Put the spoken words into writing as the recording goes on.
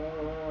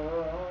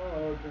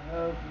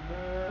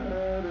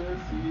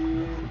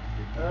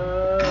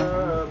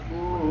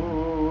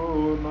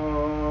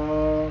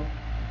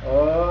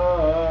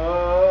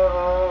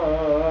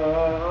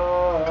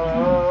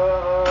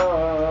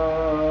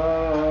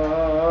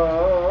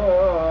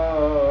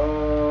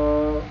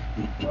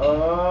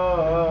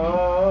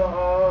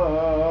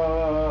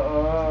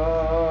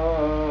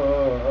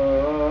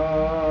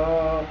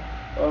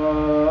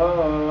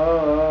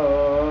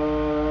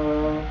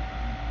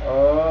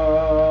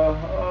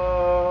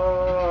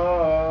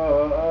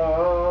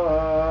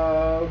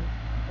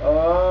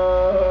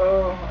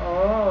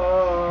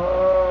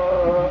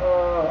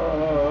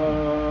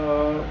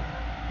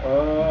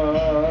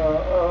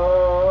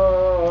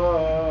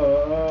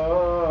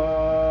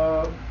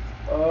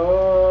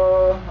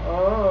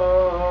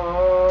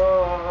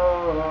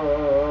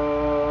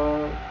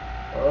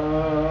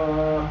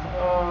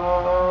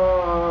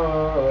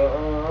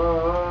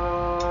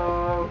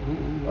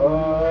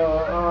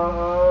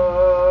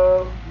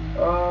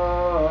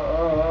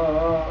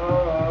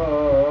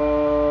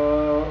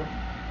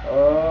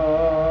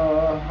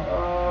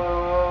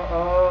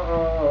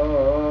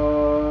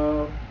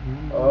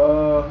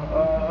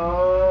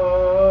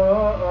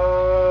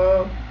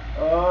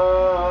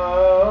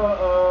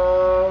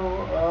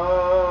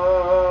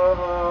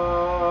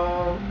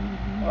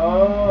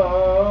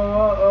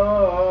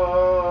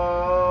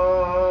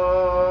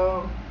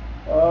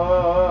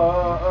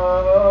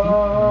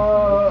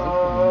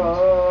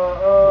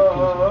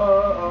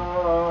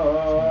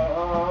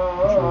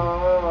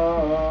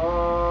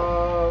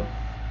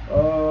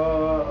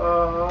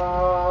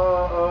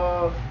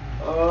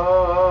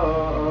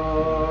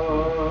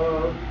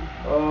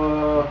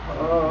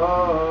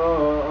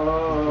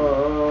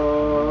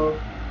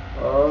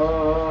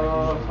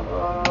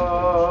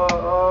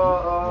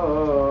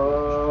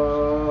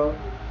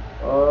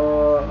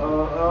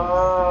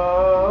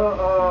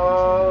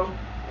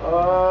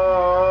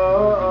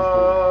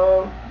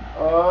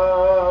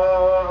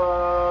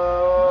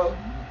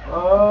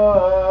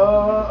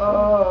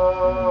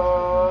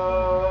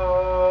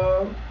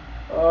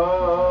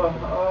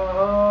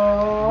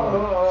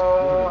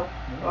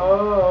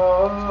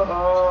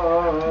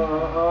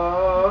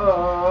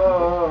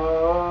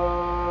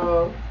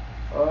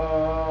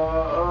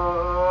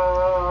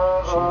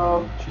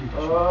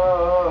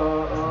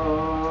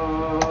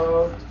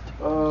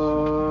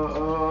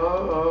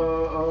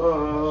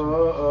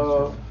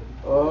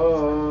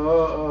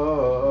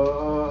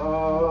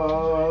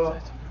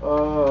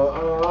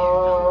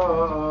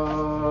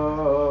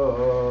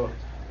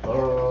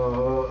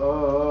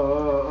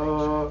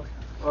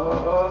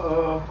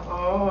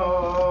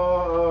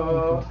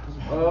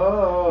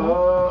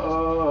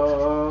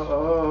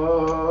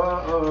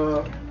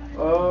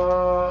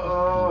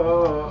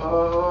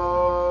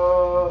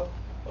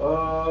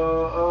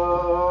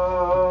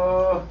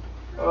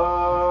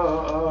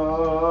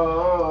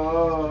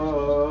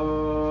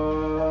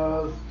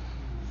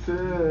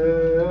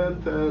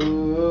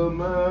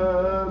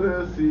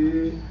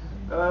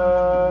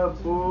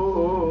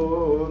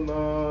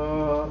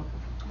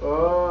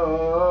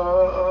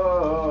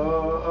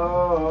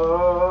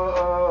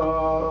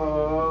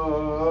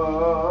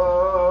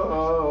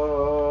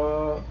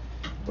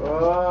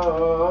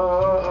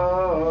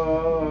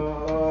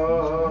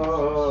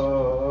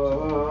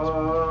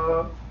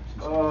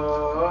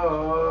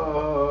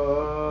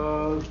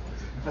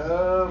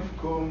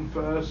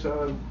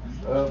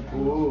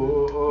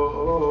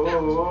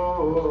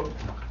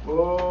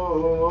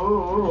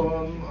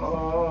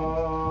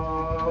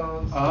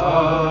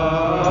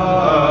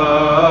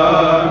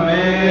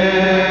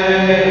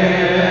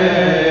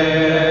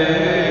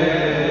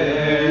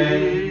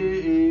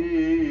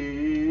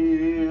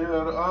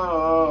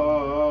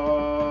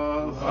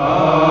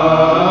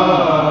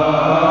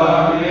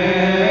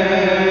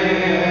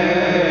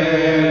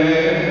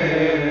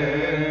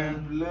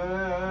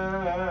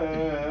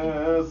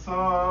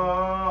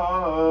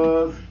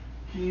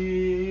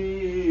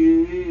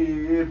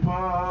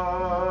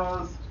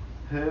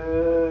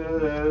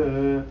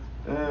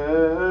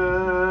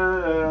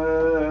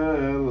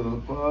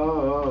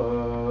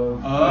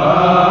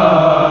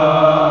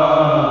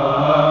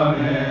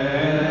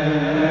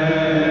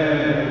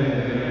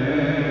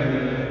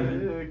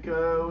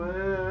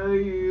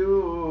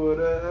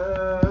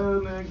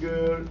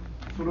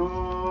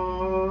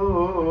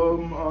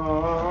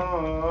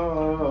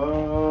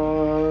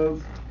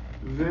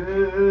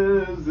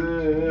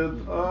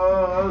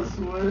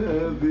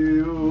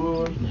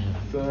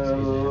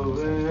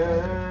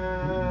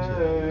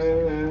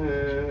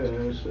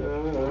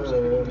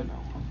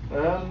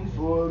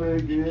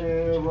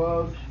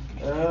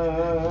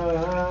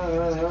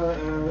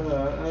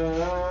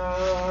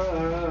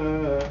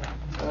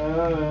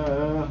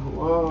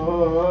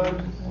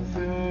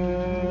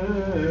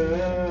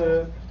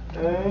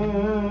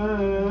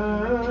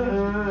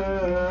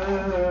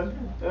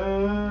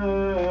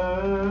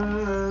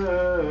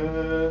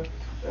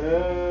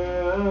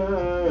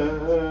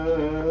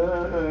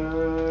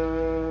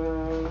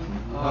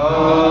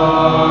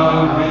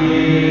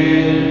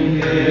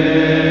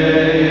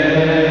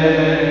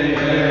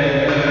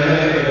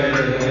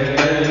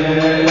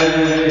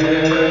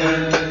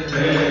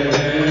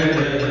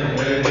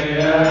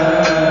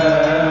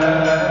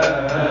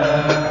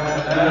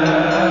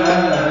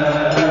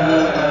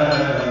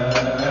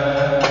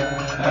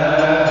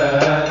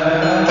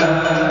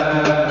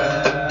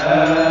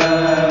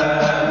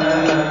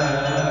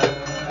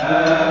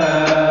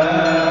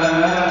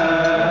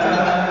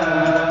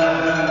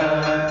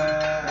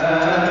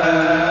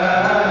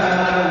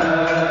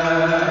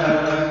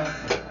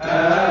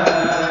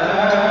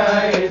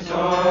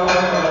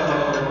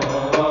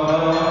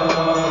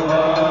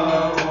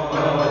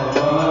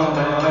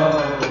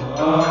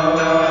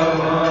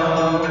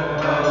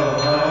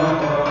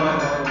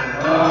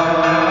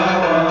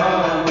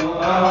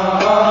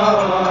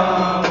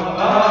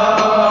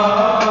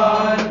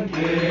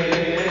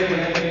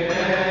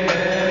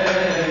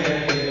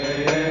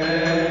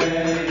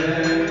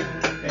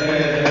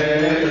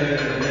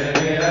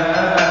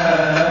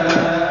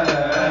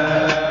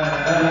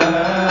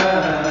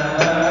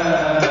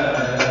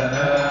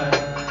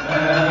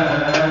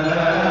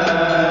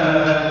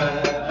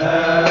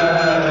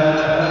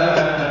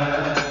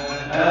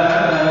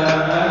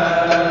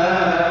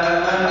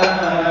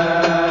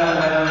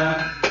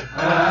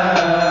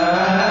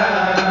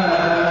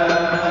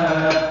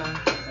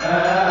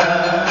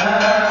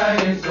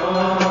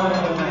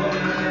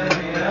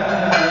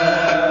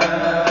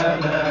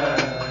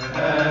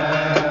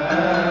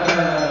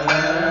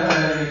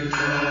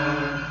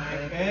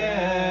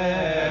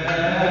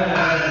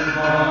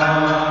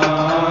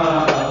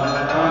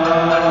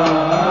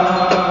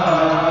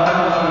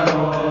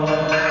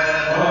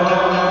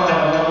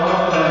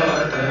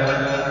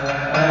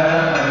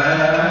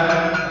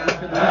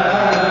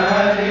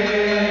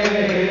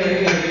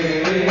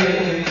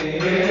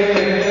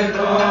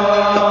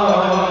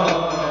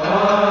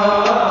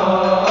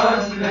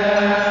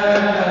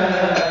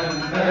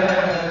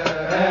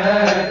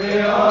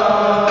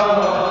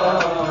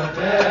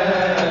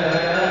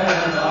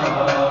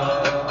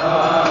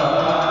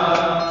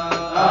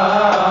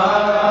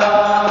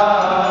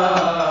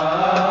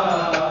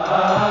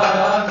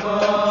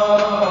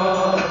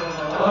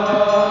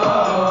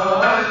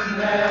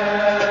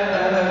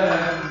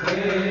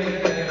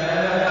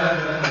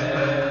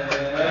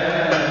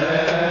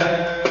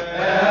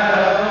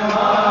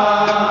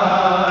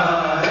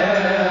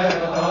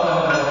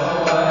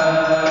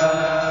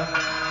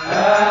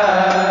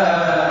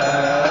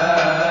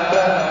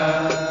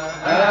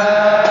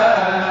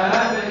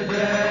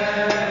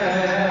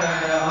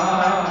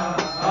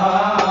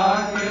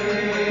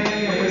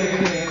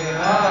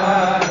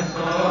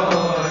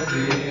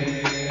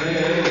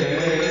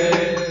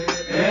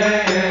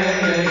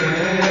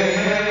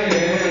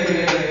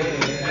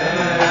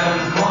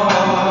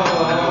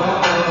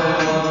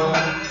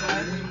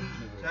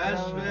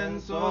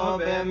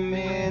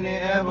يميني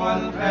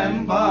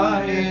والخن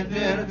باهي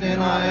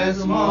ترتنا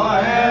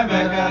اسمه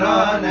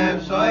بكران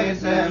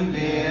بسويسم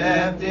لي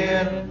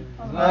ابتير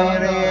I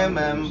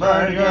remember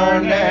your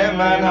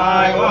name and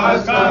I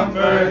was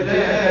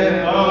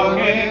comforted, O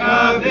King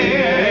of the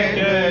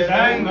ages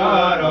and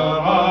God of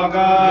all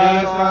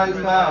gods.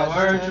 Christ,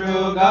 our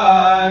true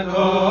God,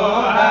 who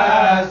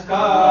has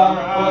come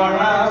for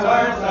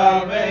our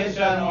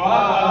salvation,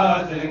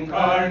 was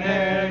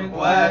incarnate.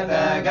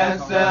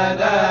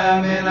 وتجسد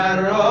من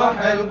الروح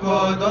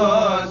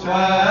القدس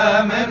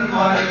ومن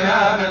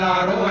مريم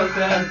العروس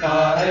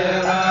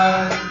الطاهرة.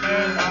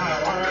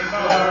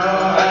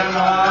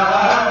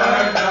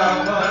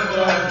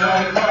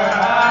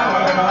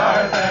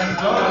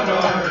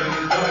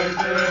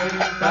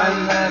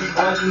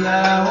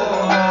 له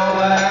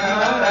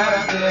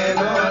ونرتل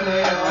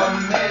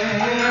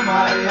لأمه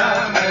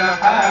مريم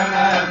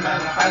الحنان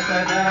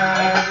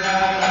الحسنات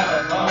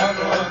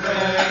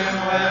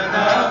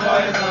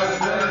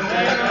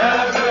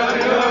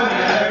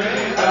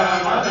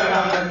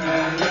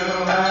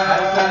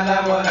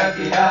السلام لك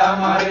يا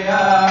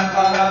مريم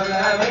قبل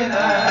من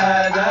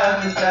آدم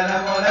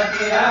السلام لك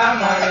يا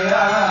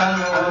مريم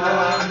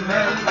أم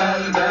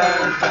الملجأ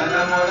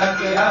السلام لك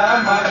يا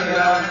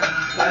مريم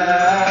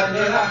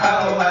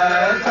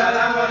للحواء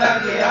السلام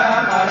لك يا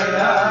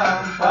مريم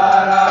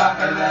فرح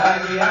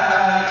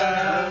الأجيال.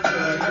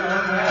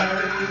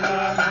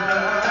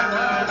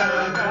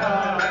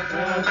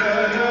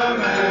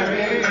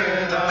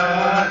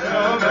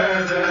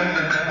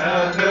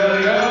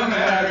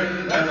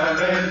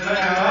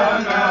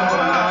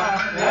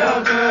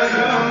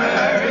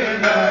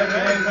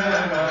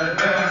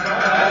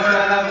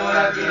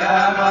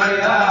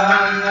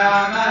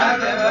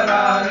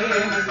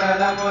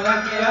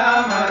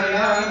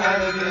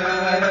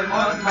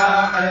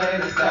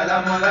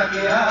 السلام لك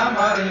يا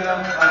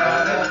مريم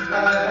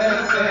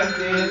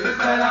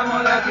السلام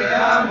لك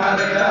يا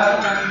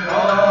مريم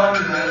أم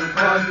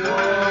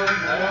القدوس.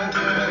 Hail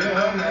to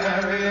you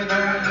Mary,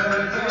 the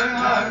Virgin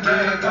of the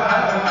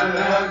God.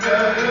 Hail to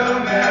you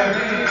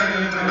Mary,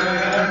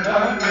 Mary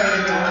of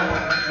Mary.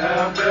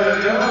 Hail to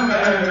you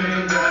Mary,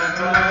 the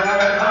Mother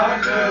of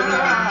God.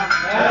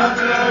 Hail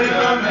to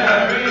you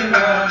Mary,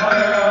 the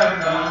Mother of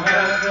God.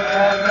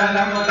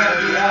 السلام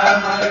لك يا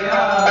مريم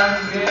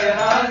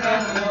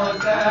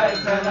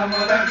السلام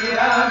لك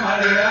يا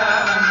مريم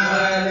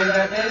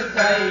والدة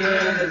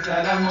السيد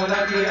السلام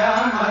لك يا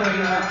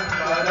مريم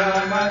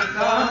قدمت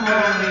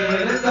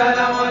صموئيل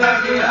السلام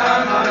لك يا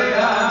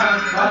مريم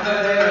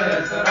مطر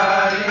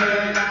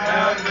إسرائيل.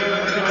 Hail to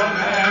you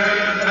Mary,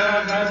 the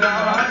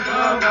Nazareth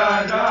of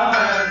God.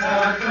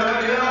 Hail to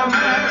you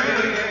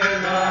Mary,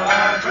 the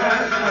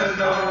precious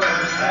Lord.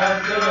 Hail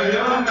to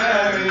you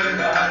Mary,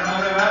 the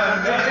mother of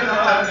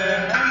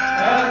beloved.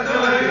 Hail to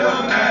you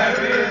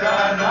Mary, the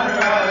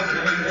mother of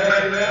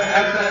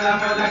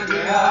السلام لك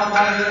يا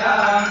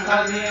مريم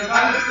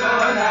صديقة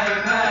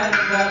سليمان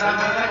السلام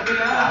لك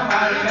يا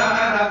مريم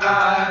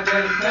رفعت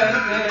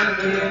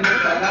الصديقين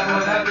السلام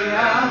لك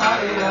يا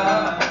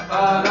مريم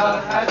قالت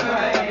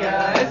حشوية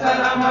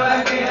السلام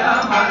لك يا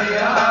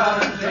مريم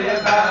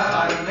شفاء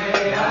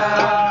قلبية.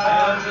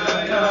 Hail to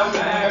you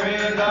Mary,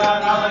 the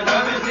knowledge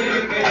of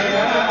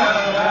Ezekiel.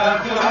 Hail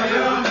to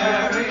you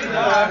Mary,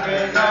 the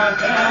grace of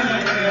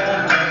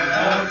Daniel.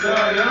 Hail to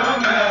you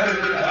Mary,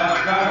 the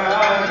power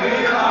of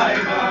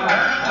Elijah.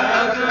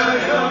 Hail to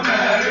you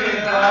Mary,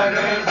 the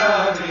grace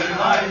of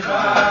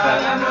Elijah.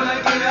 السلام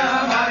لك يا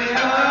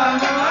مريم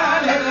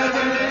والدة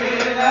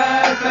الإله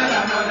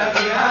السلام لك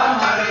يا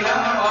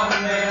مريم أم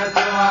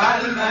يسوع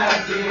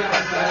المسيح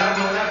السلام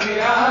لك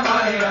يا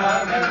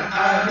مريم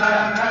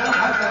الحنان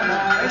الحسنة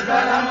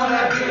السلام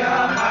لك يا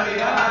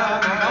مريم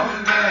أم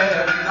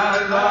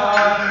الله.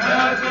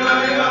 Hail to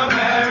you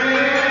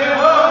Mary,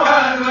 who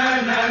was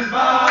witnessed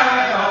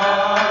by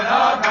all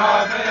the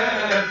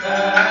prophets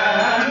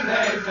and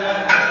they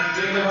said,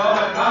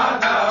 behold God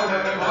the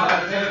Word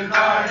was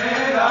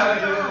incarnate of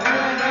you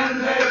and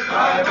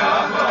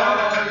indescribable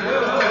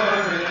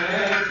purity.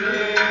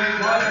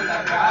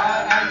 ولك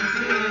أنت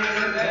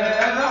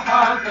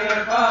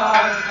بالحقيقة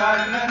أشكر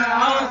من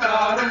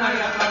آثار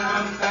مريم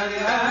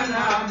ممتلئة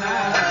نعمة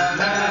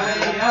ما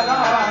هي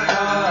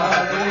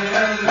الآثار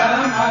إلا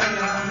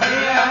مريم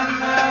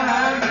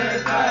لأنها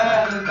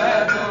مثل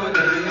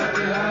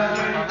بتوليتها.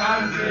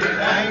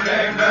 And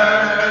gave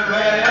birth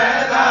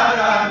without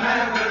a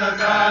man to the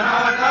Son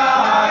of the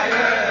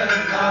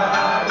highest, the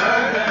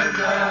Word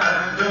himself,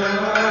 to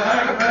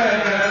her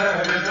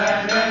prayers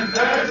and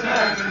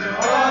intercession.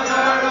 O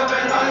Lord,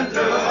 open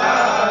unto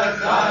us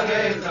the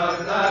gates of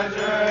the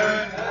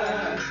church.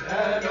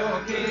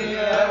 أسألك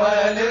يا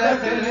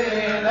والدة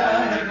الإله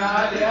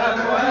اجعل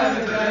أبواب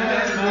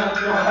الجنة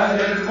مفتوحة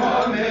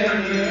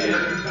للمؤمنين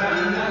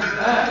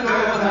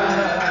فنسألها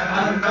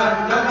أن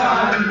تطلب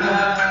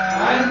عنا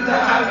عند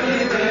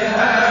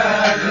حبيبها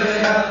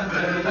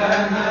ليغفر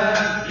لنا.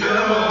 You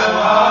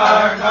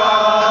are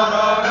called,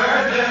 O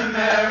Virgin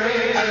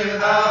Mary,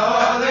 the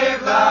holy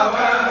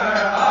flower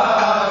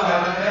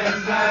of His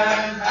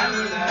land.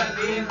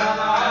 التي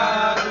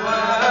طلعت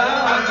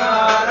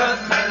وأظهرت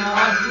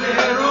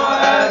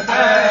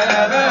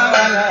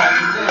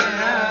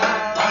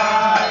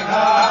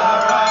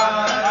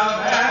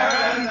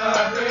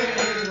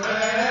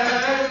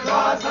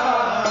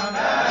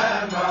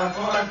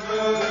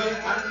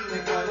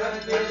عنك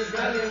ولدت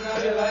الكلمة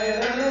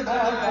بغير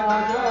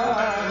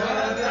البقاء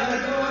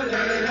وتقول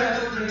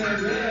لنفسي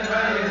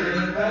بغير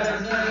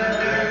البسمة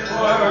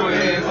For we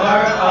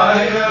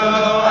glorify you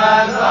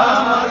as the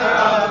Mother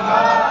of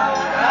God.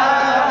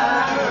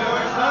 Ask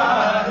your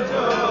Son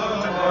to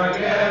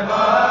forgive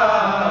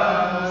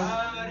us.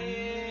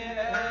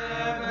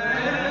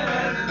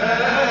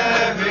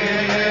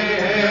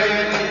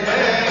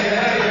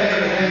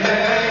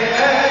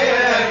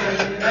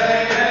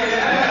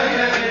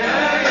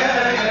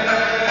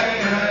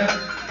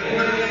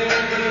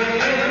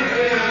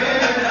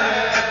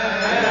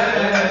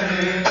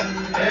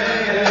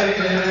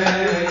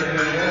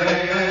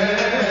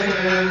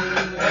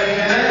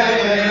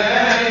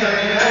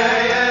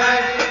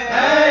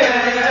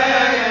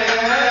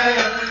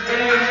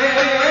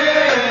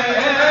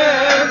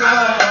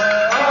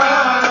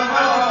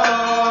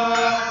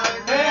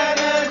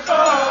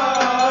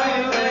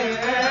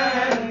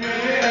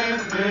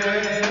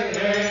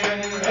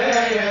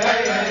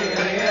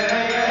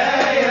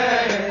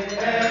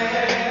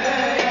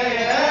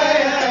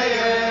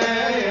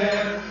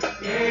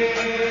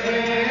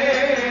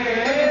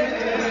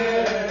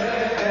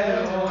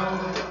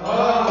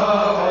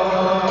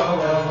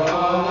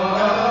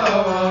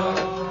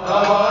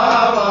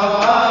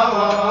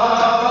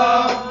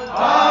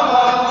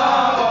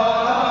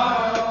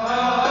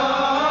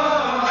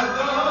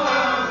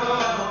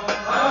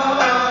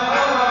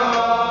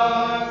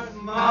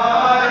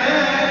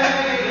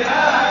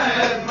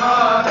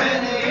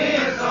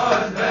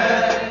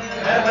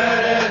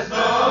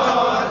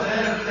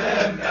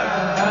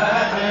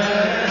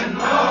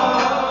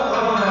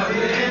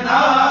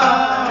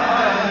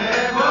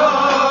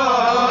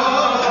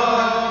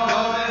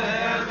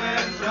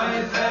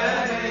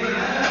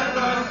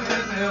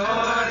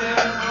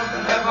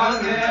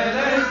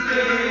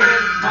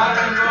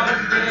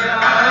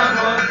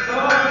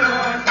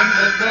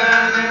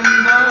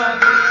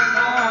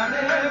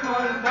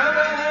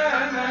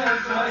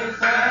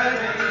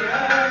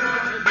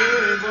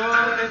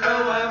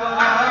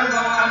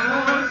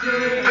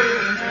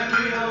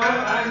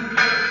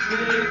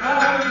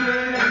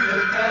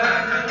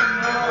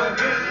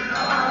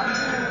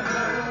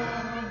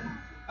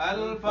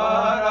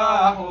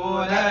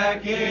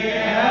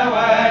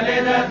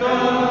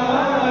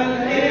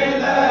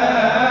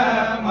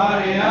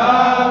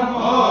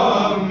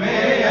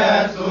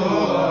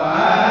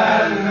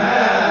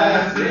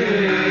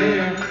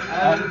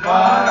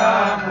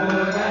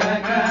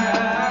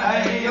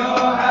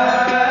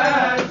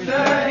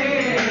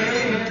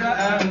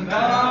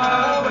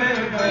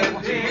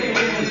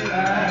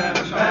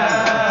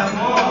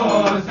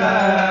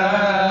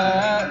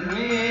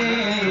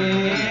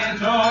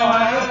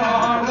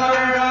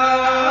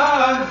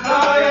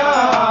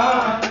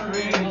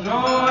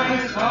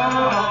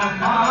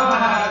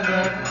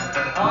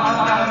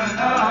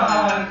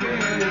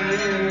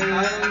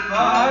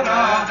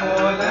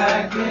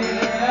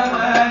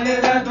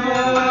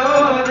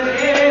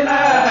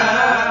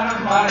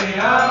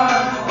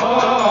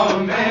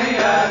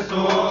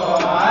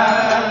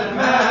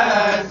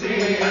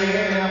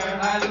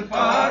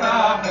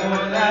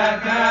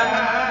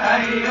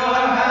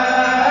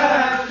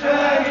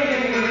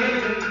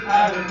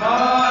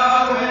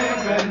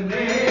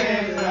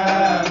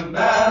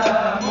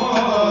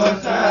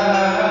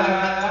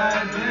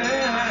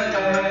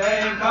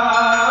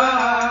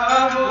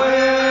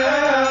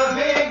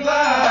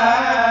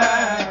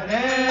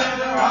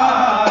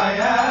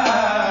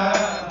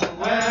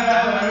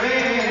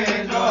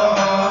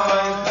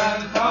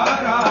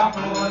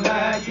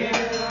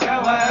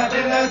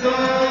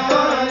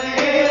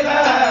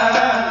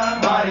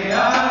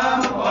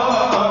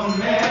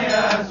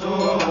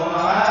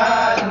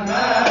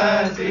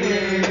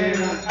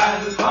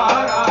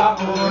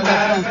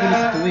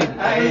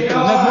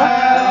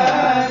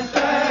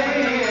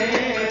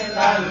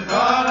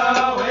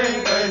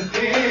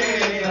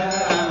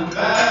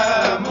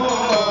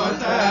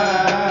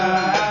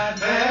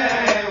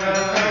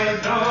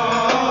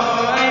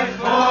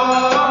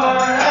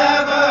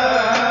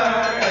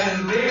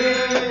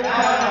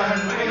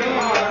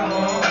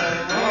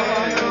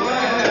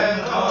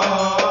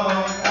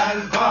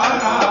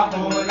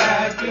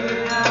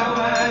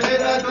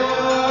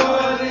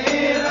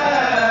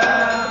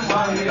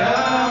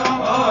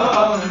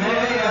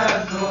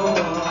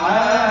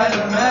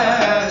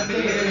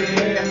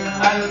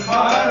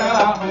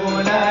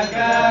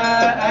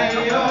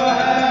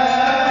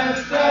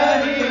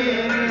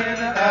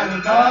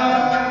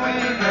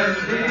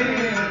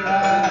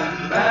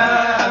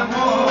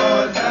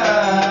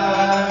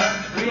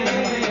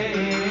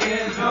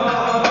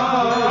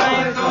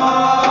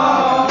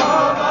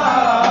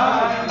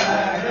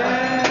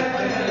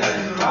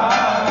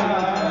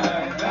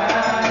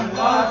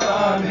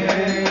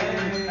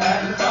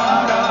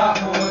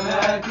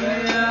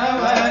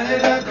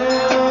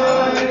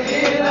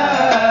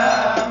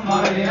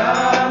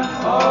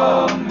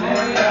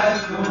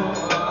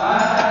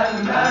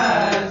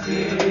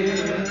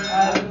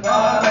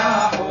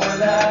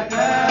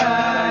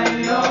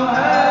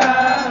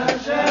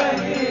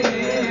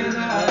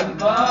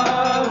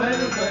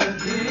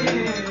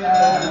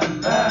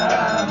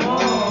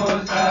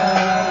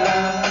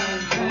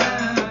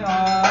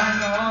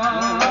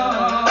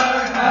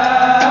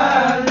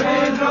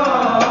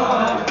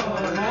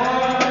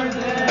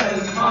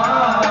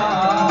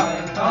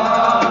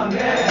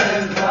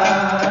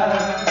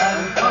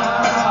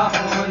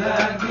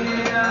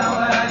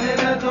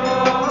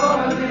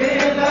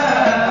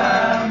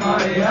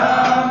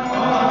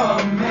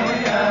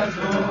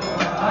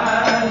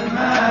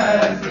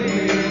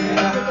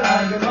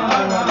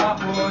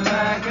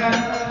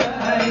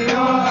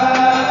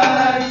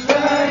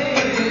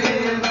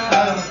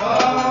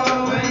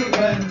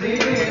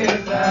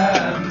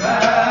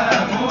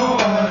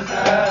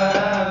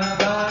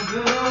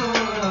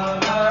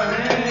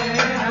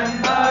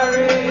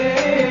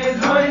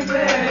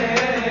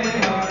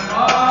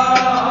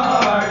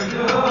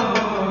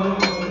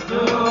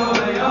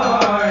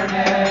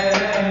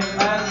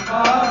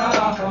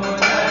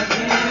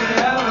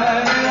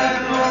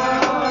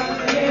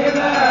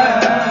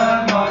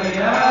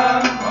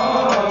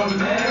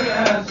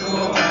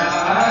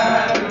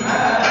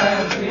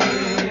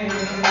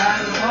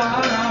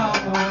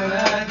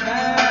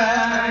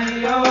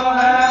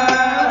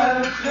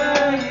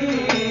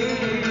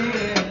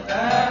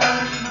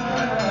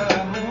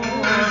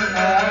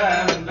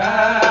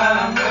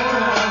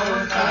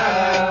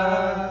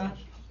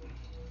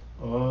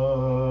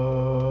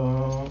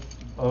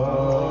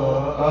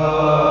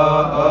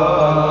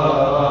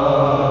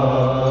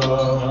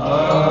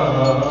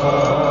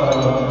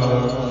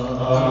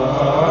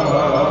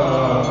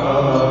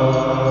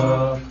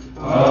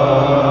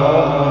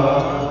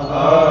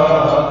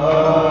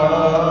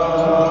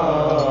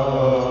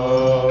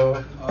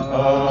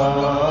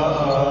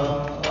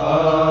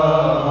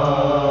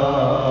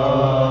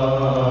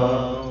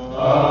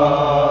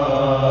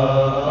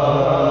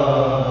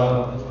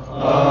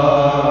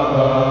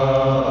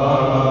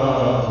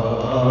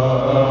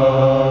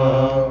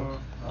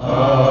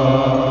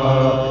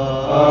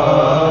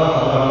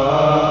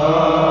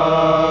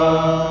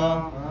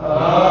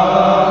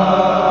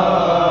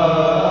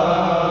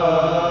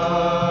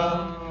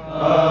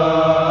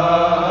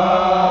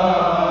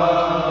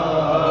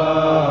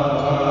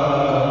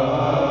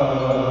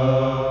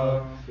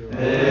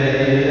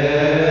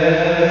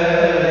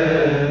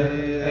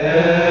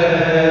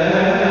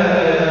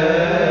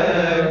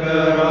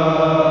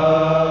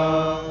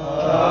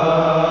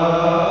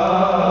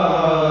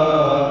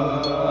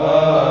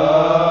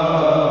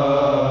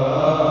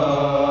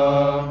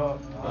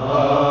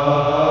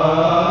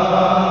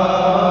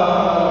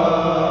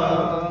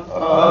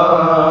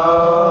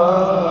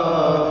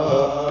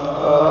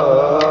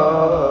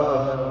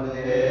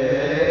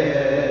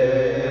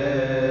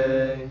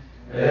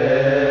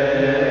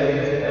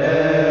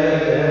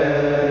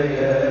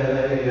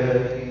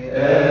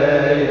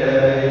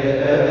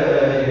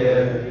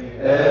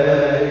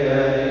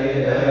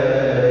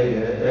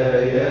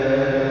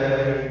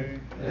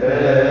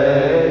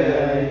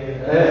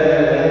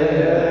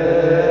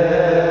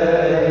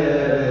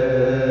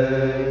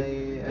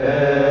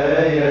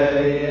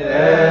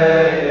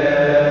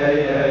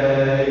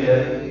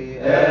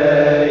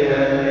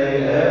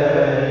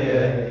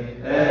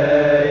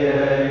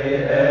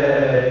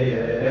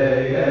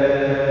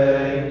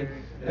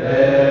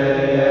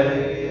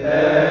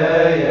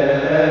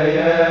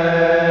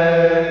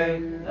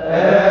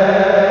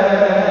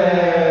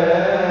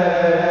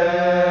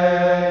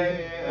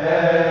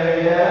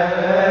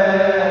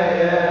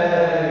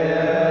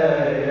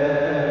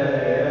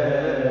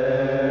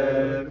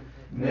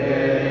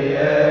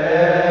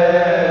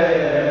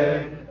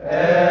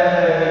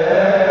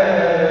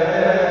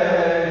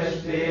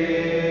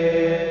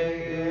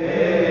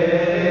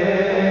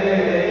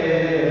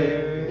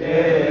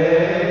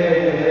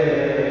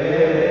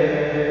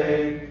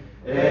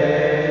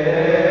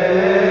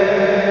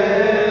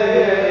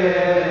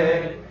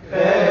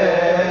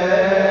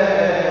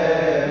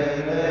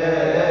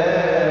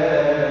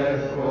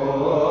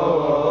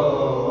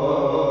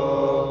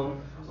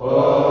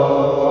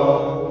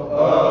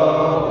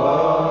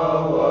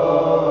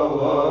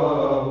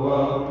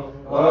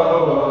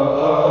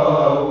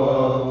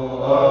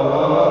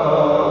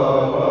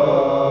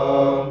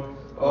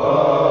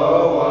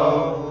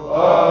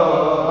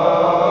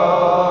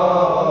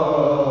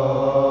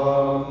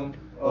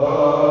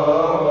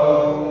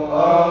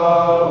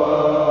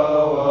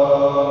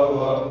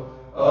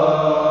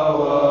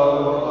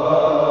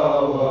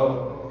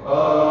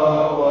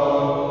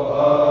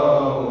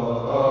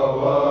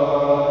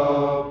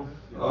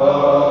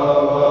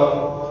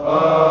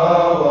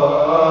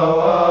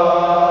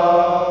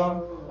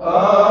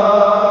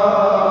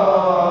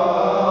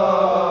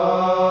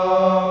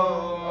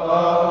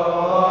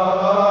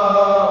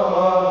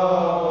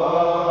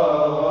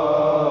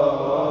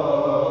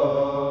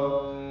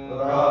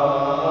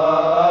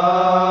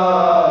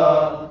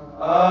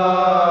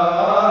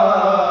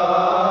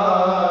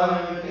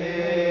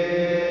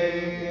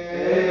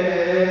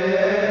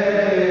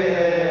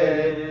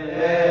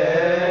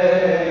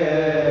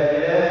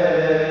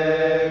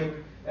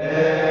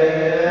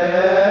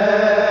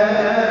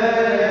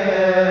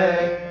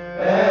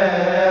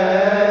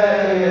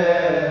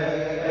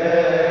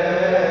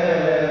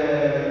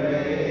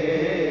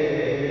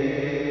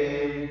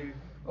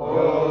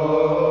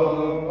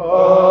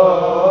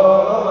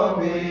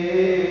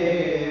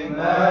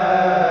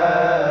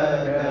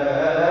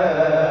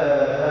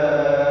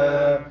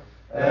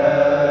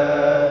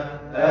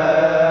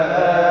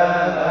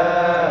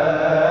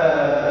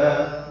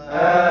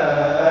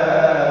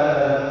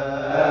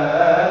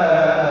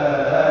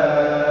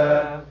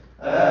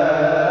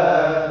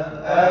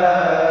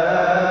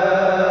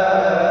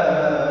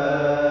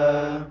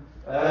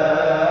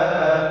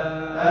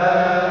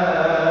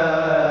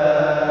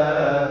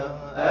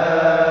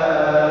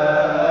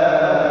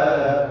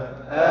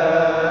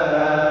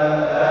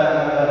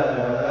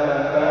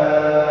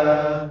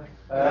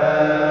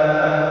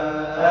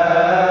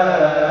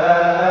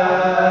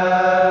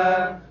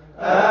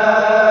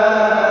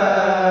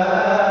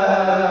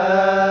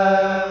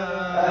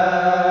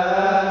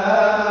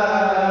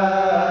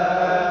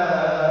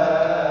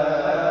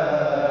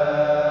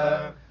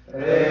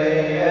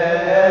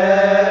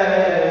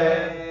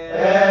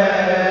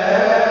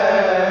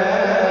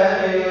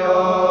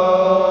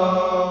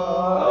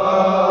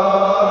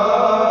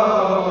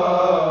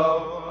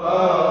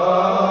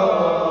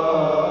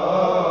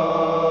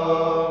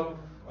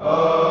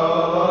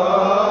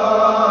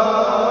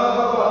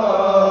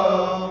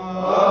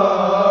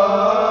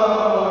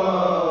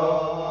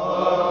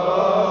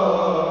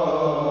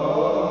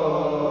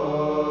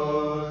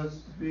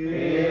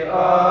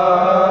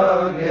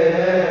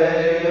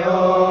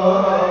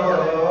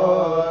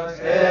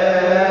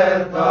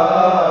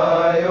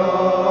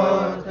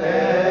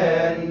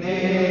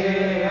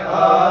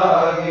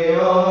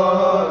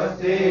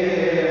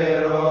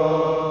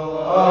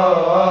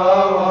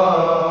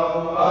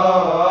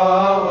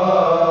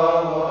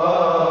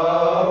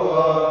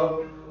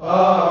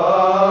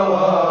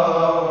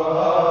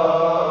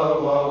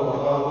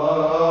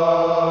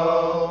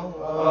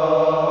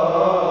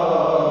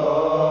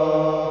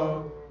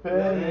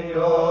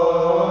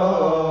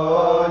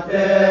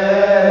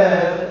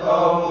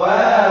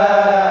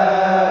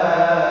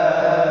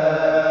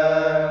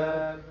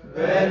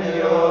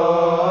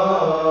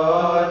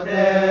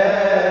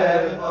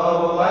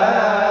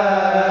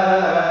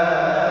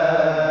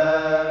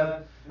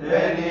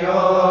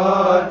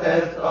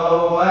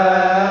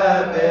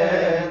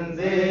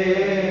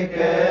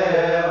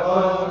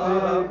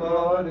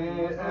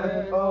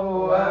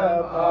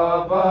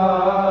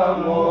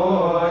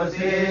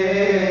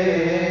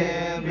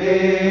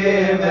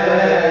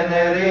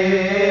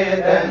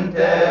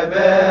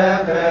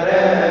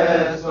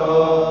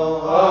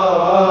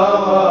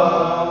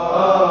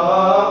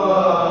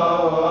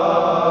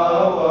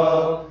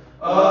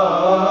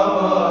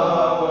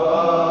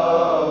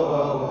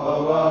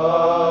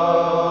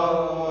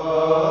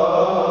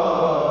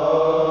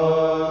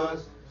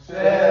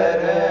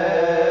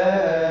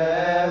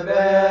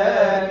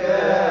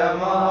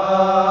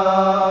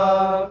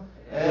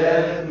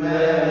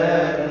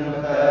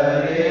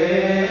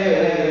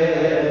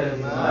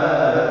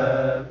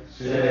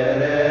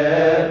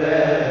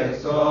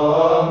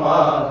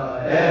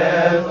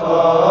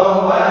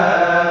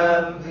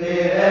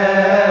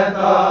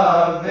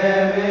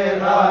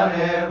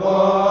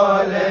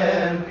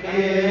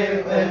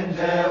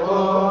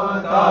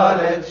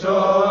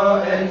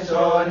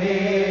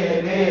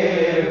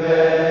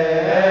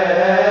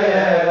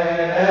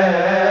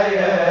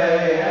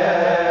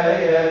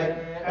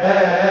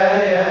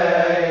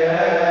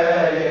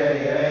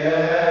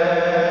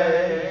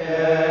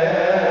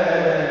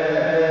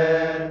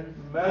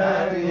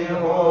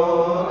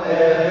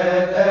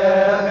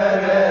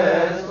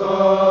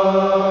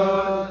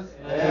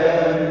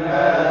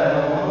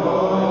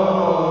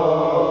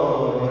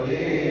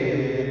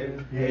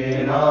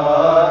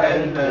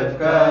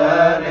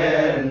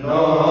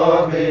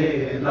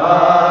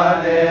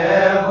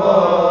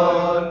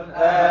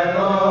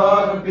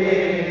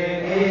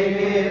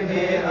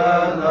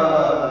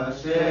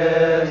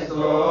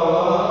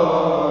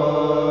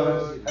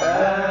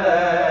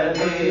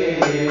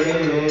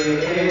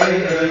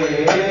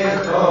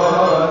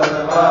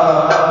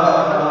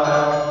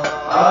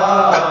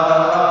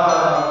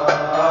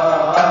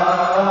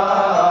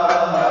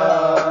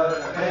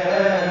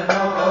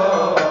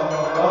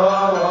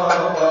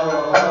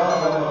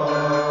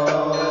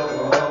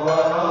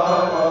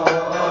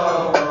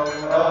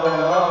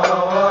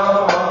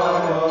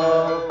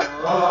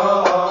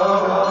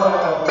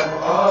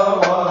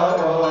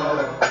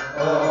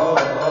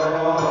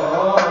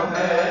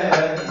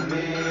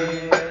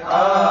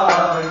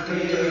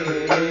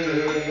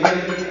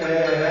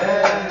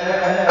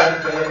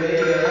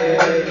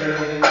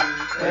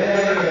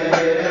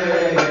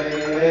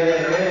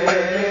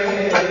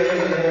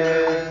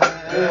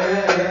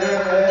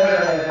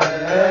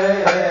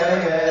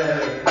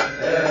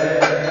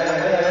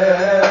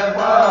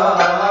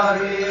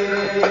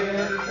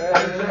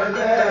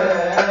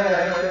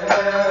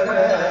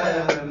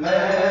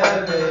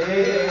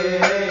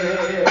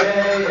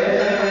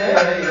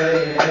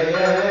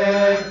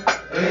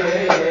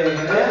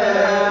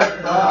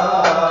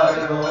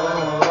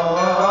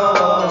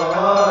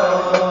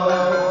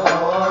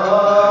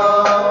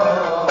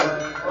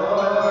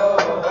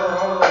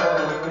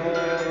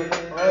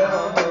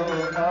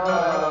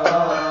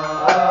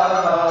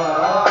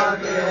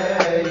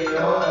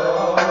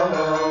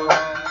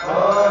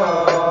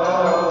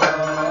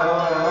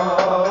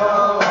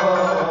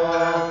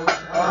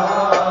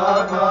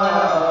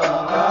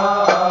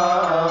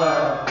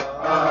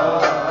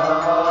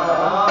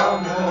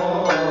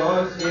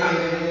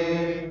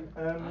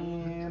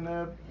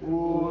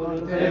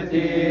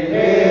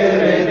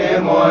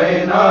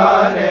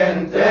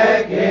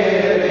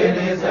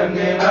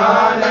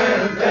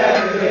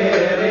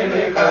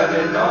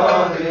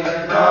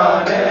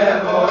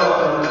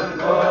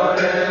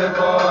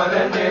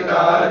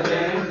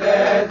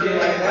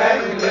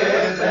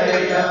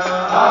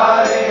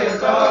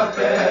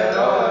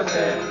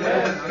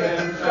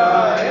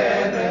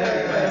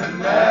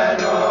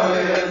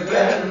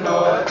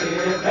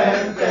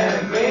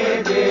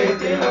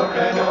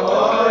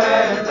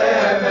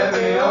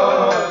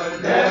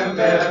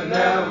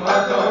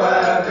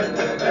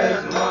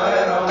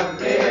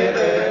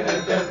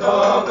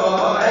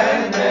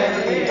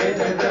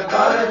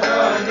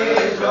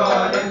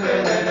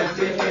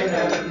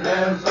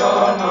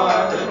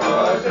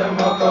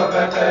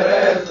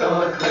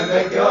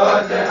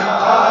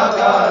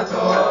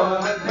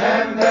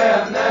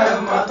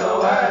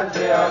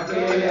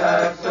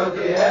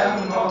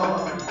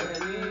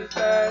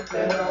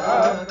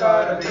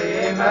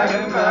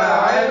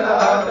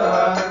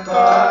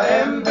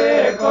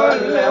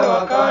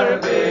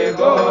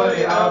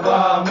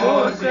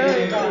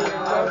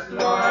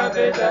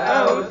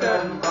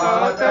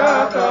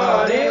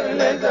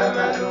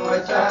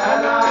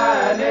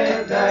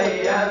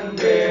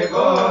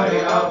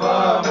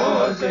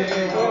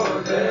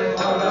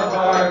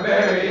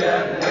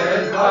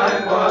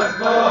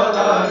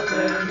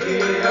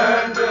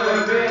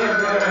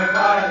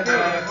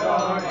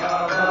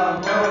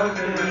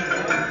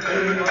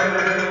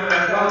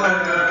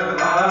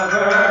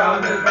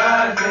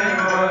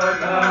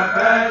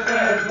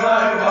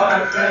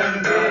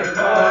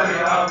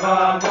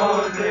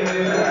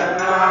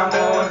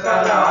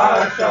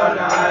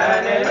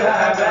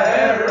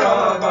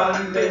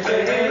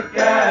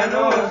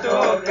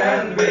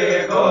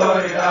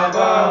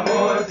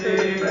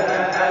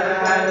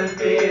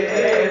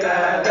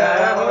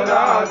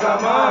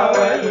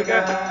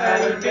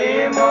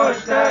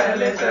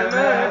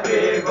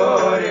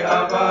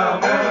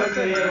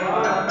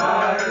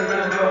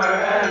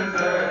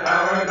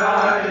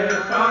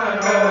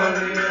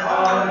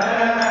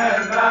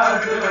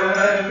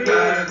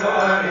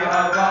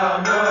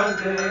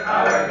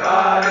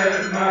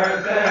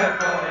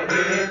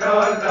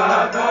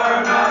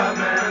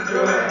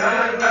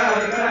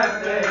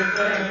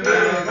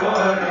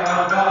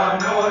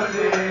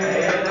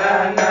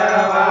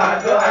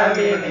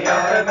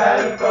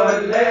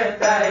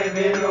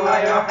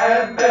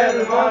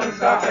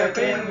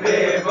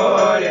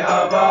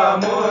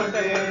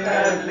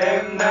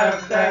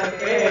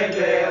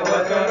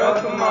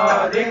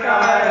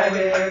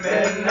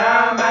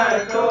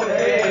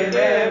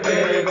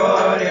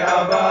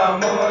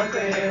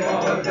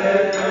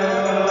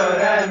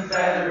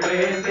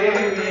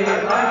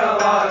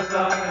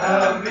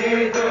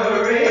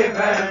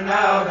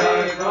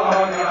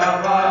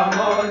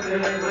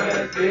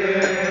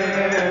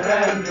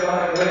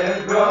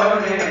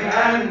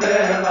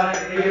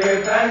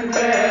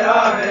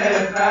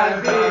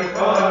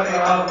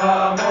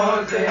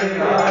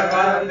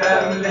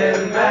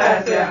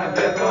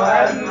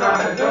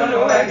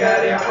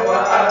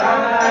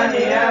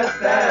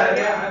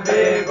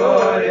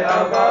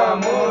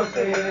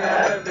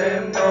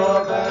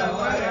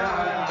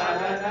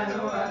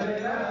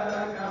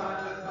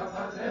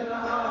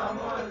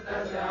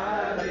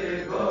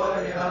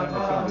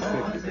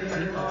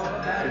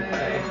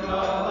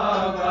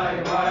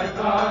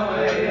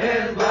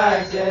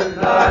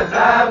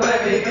 that we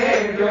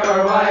became pure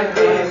white,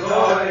 the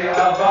glory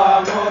of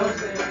our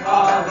mercy.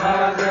 All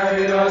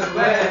materials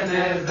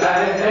witness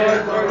that his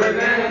word we've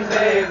been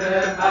saved.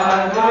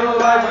 And who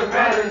was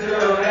granted to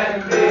him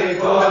the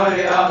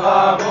glory of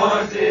our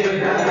mercy.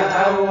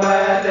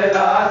 أول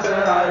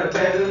الأسرار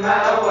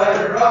بالماء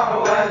والروح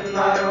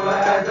والنار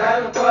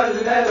وأزل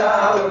كل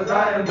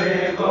الأوزار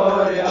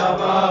بغوري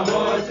أبا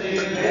موسى.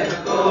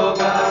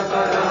 الطوبة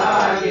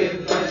صدعاجب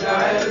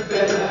تشعل في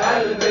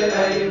القلب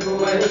ليب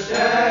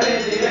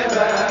والشارد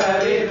يبقى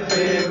قريب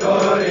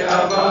بغوري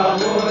أبا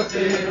موسى.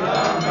 The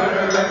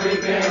murderer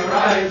became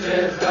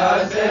righteous, the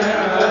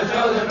sinner a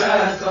chosen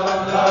vessel,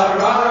 the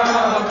robber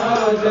of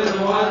Moses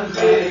once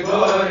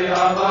bغوري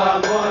أبا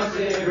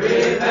موسى.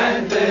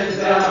 Repentance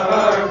is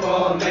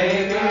purple,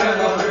 making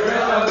a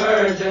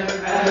virgin,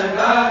 and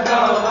God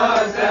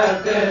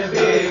accepted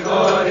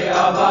بغوري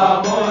أبا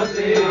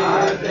موسى.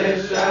 عبد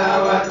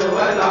الشهوة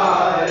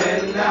والعار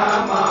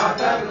النعمة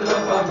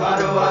تطلب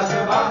فروة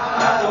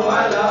بحر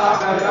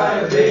والأحجار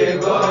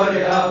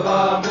بغوري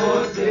أبا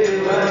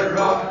موسى.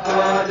 والروح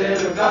قاد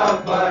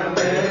الجبر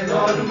من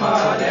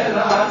ظلمة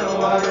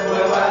للأنوار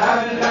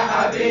وقبل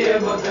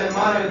حبيبه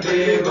ثمر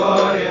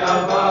بغوري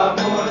أبا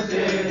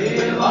موسى.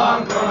 He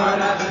longed for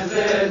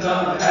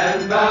monasticism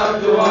and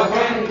vowed to walk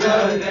in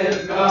goodness.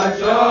 God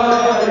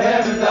showed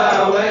him the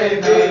way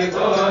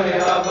bغوري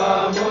أبا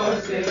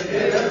موسى.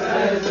 His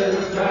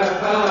citizens were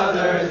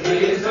fathers,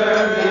 he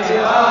served the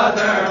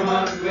other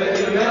monks with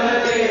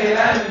humility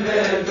and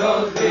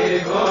vigils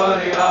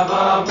bغوري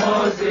أبا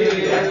موسى.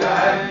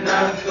 يتعب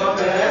نفسه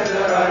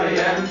بإصرار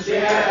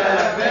يمشي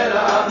في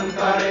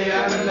الأمطار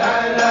يملأ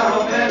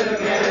لهم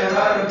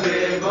الكبر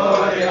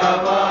بغوري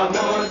أبا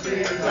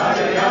موسى. صار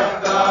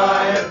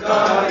يقطع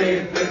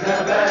الطريق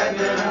بثبات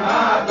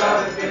مع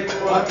تركه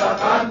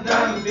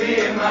وتقدم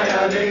فيما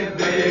يليق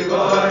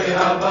بغوري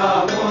أبا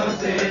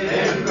موسى.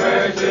 In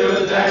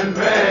virtues and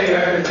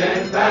prayers,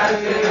 in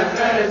fasting and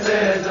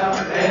asceticism,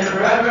 in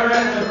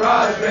reverence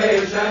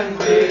prostration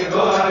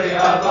bغوري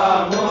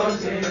أبا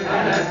موسى.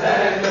 An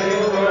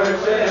ascetic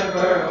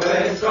worshipper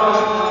with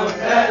strong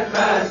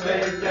steadfast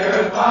faith,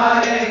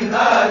 terrifying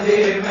the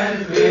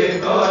demons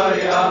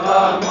bغوري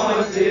أبا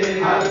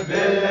موسى. حب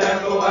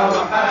الإخوة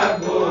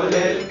وحبوا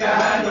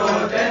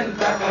للكهنوت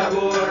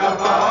انتخبوا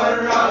رفعوا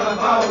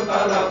الرغبة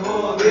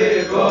وطلبوا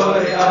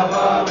بغوري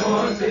أبا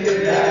موسى.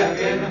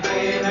 لكن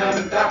حين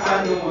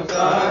امتحنوا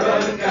صاروا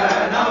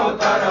الكهنة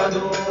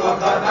وطردوا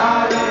وقد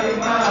علوا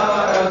ما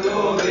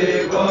أرادوا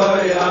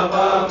بغوري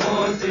أبا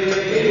موسى.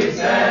 He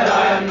said,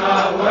 I am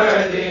not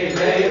worthy,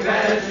 they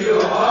fetch you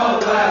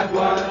all at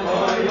once,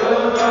 for you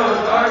are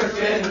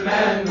dark-skinned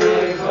men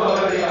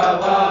bغوري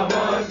أبا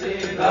موسى.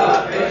 The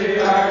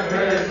patriarch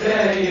heard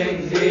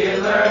sayings, he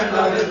learned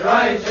of his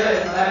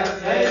righteous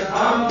acts, his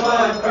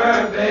humble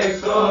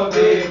perfect soul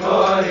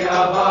bغوري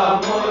أبا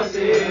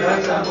موسى.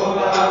 رسموا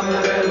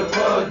بأمر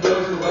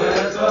القدس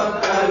وصف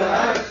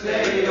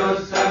الأكسيوس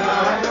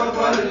سمعت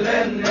كل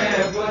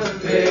النفوس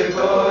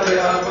بغوري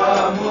أبا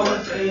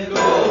موسى.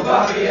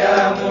 طوبى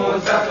يا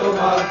موسى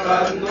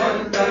تبقى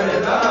نلت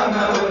رضا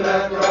مولى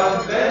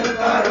رب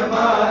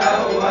الكرماء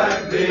أوك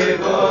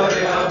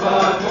بغوري أبا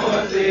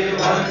موسى.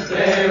 Once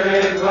they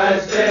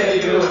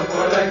requested you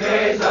for the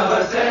case of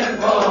a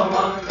sinful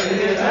monk, the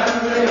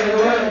assembly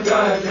would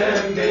judge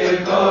him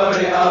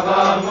bغوري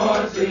أبا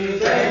موسى.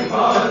 Saint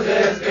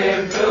Moses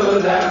came to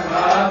them,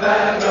 a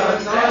bag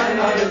of sand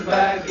on his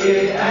back,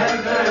 he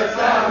entered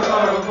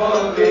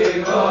sorrowful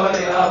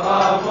bغوري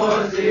أبا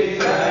موسى.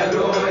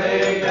 سألوا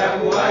ويا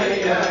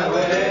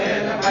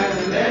وين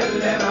حل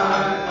اللي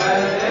معك،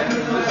 قال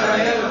إنه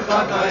شايل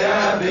خطايا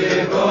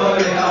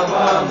بغوري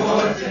أبا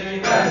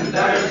موسى. كان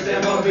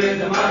درسه في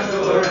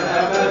المشهور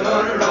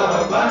قبلوا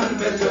الرهبان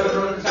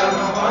بسرور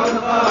سمحوا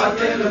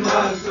القاتل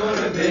مكسور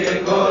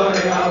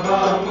بغوري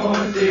أبا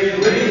موسى.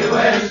 We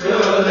wish to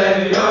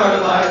live your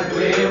life,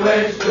 we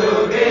wish to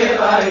be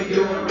like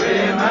you.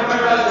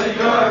 Remember us in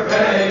your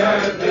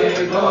prayers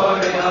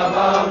bغوري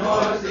أبا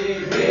موسى.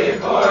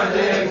 Before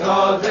the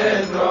exalted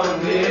throne,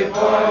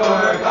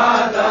 before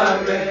God the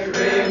great,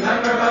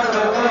 remember us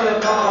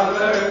our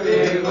Father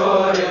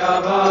bغوري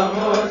أبا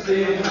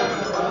موسى.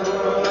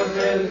 الروس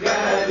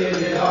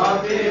الجليل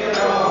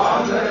يعطينا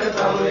عمر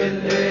طويل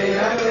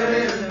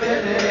ليكرس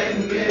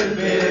بالإنجيل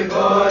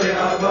بغوري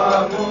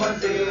أبا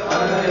موسى.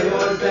 أنا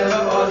يوسف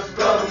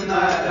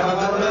أسقطنا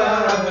رب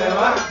رب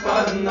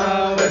واحفظنا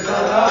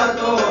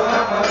وصلاته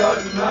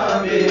أحرسنا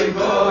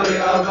بغوري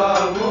أبا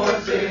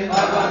موسى.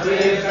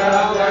 Please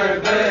our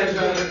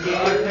vision,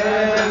 keep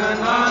him in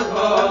our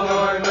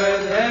Lord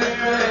with his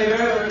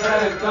prayer,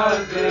 protect us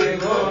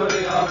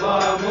bغوري أبا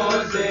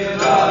موسى.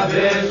 The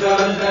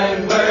bishops and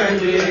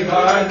clergy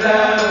guard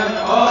them,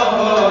 all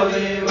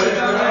holy, with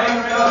the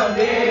rank of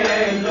the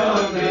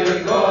angels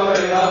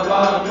bغوري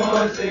أبا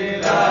موسى.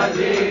 The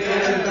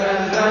deacons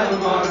and the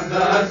monks,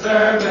 the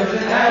servants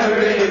in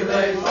every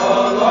place,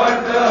 oh Lord,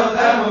 fill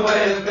them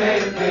with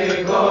faith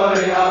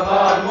bغوري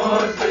أبا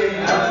موسى.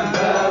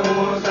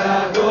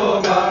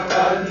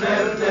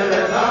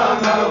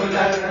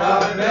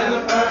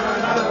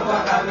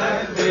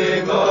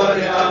 Go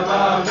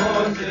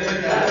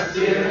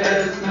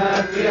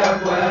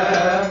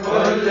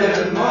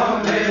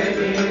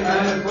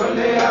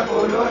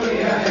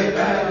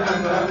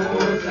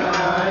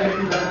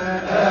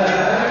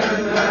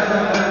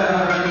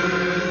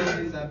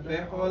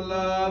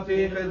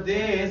في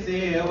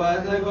قديسي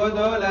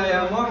واسجدوا له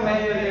يا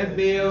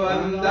محبي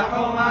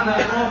وامدحوا معنى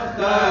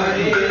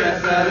مختاري. يا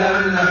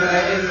سلام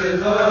لرئيس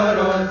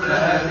زورو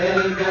سهل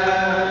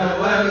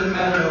الجاه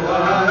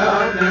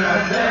والمنورات من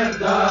حب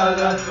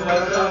الضالة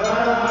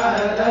والصبر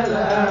على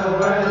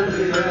الأول.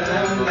 يا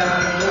سلام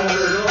لرئيس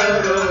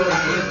زورو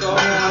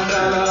يسوع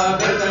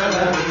وطلبة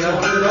لم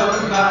يخلق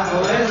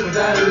محو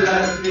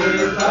الزلة في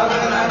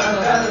صبرك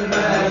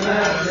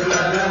الميات.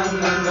 سلام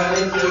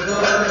لرئيس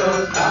زورو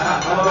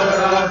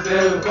رب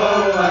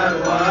القوة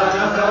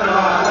ونصر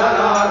على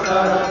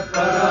العثرات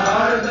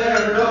فظهر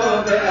بالروح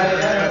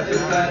بآيات.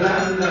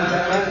 السلام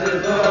لرئيس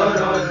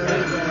زورو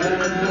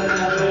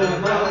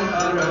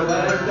منصر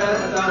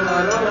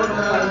والثمر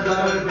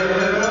مصدر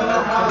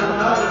بروح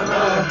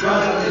الرب.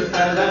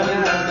 السلام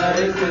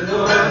لرئيس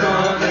زورو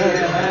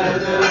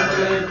لهذا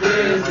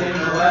القديس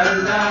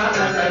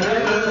والنعمة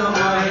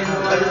للمعين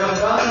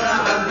والرفاق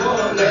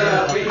حبوب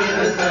يقين.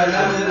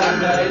 السلام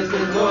لرئيس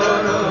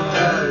زورو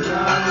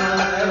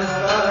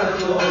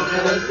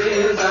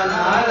قسيسا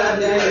على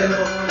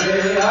دينه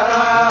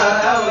ليرعى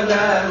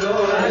أولاده.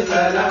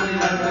 السلام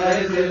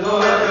لرئيس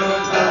زورو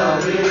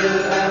طويل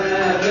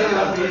الأمل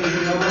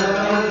يقين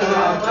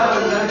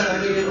وفضل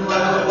سكين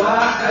وهو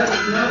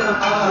حسن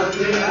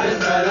الحاصل.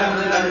 السلام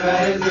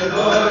لرئيس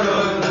زورو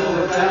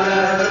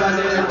مثلث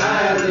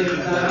للحادث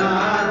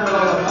سمعا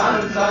روحا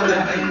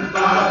صالحين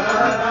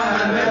فاعترف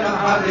من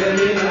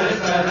حاضرين.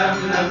 السلام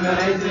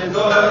لرئيس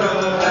زورو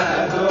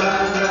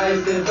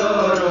رئيس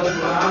زورو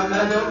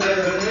محمد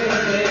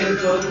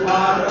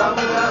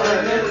والرب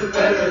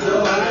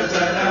للفردوس.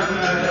 السلام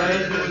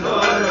لرئيس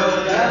زورو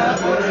يا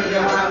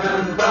مرجع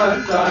من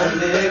فسر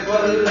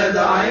لكل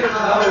ضعيف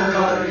أو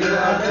مريض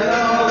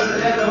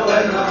بالحزن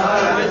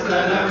والنهار.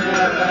 السلام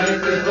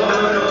لرئيس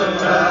زورو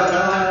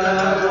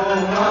له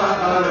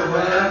مقر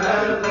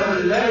ويمل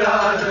كل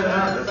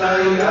العشرة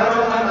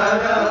سيروا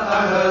أمل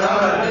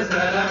الأبرار.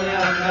 السلام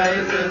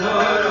لرئيس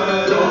زورو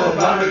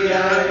طوبى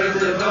يا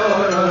رئيس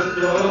زورو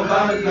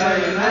طوبى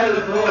بين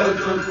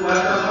القدس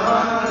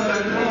والأمراض.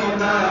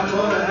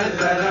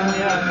 السلام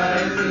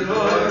لرئيس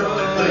زورو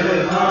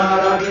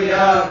بنارك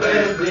يا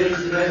قديس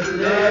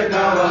مثل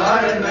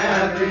جوهر ما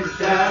في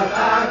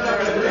الشفاعة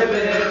تقلب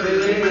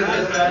إبليس.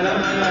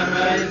 السلام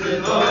لرئيس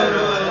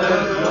زورو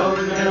اطلب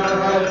من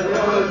الرب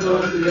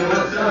القدس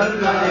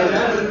يوصلنا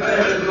إلى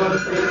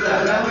الفردوس.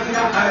 السلام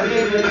يا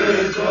حبيبي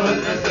يسوع.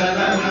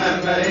 السلام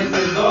لرئيس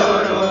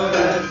زورو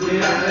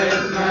تسبيح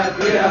اسمك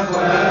يا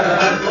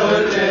أخوان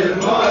كل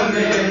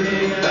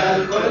المؤمنين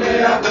الكل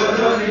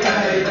يقولون يا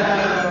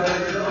إله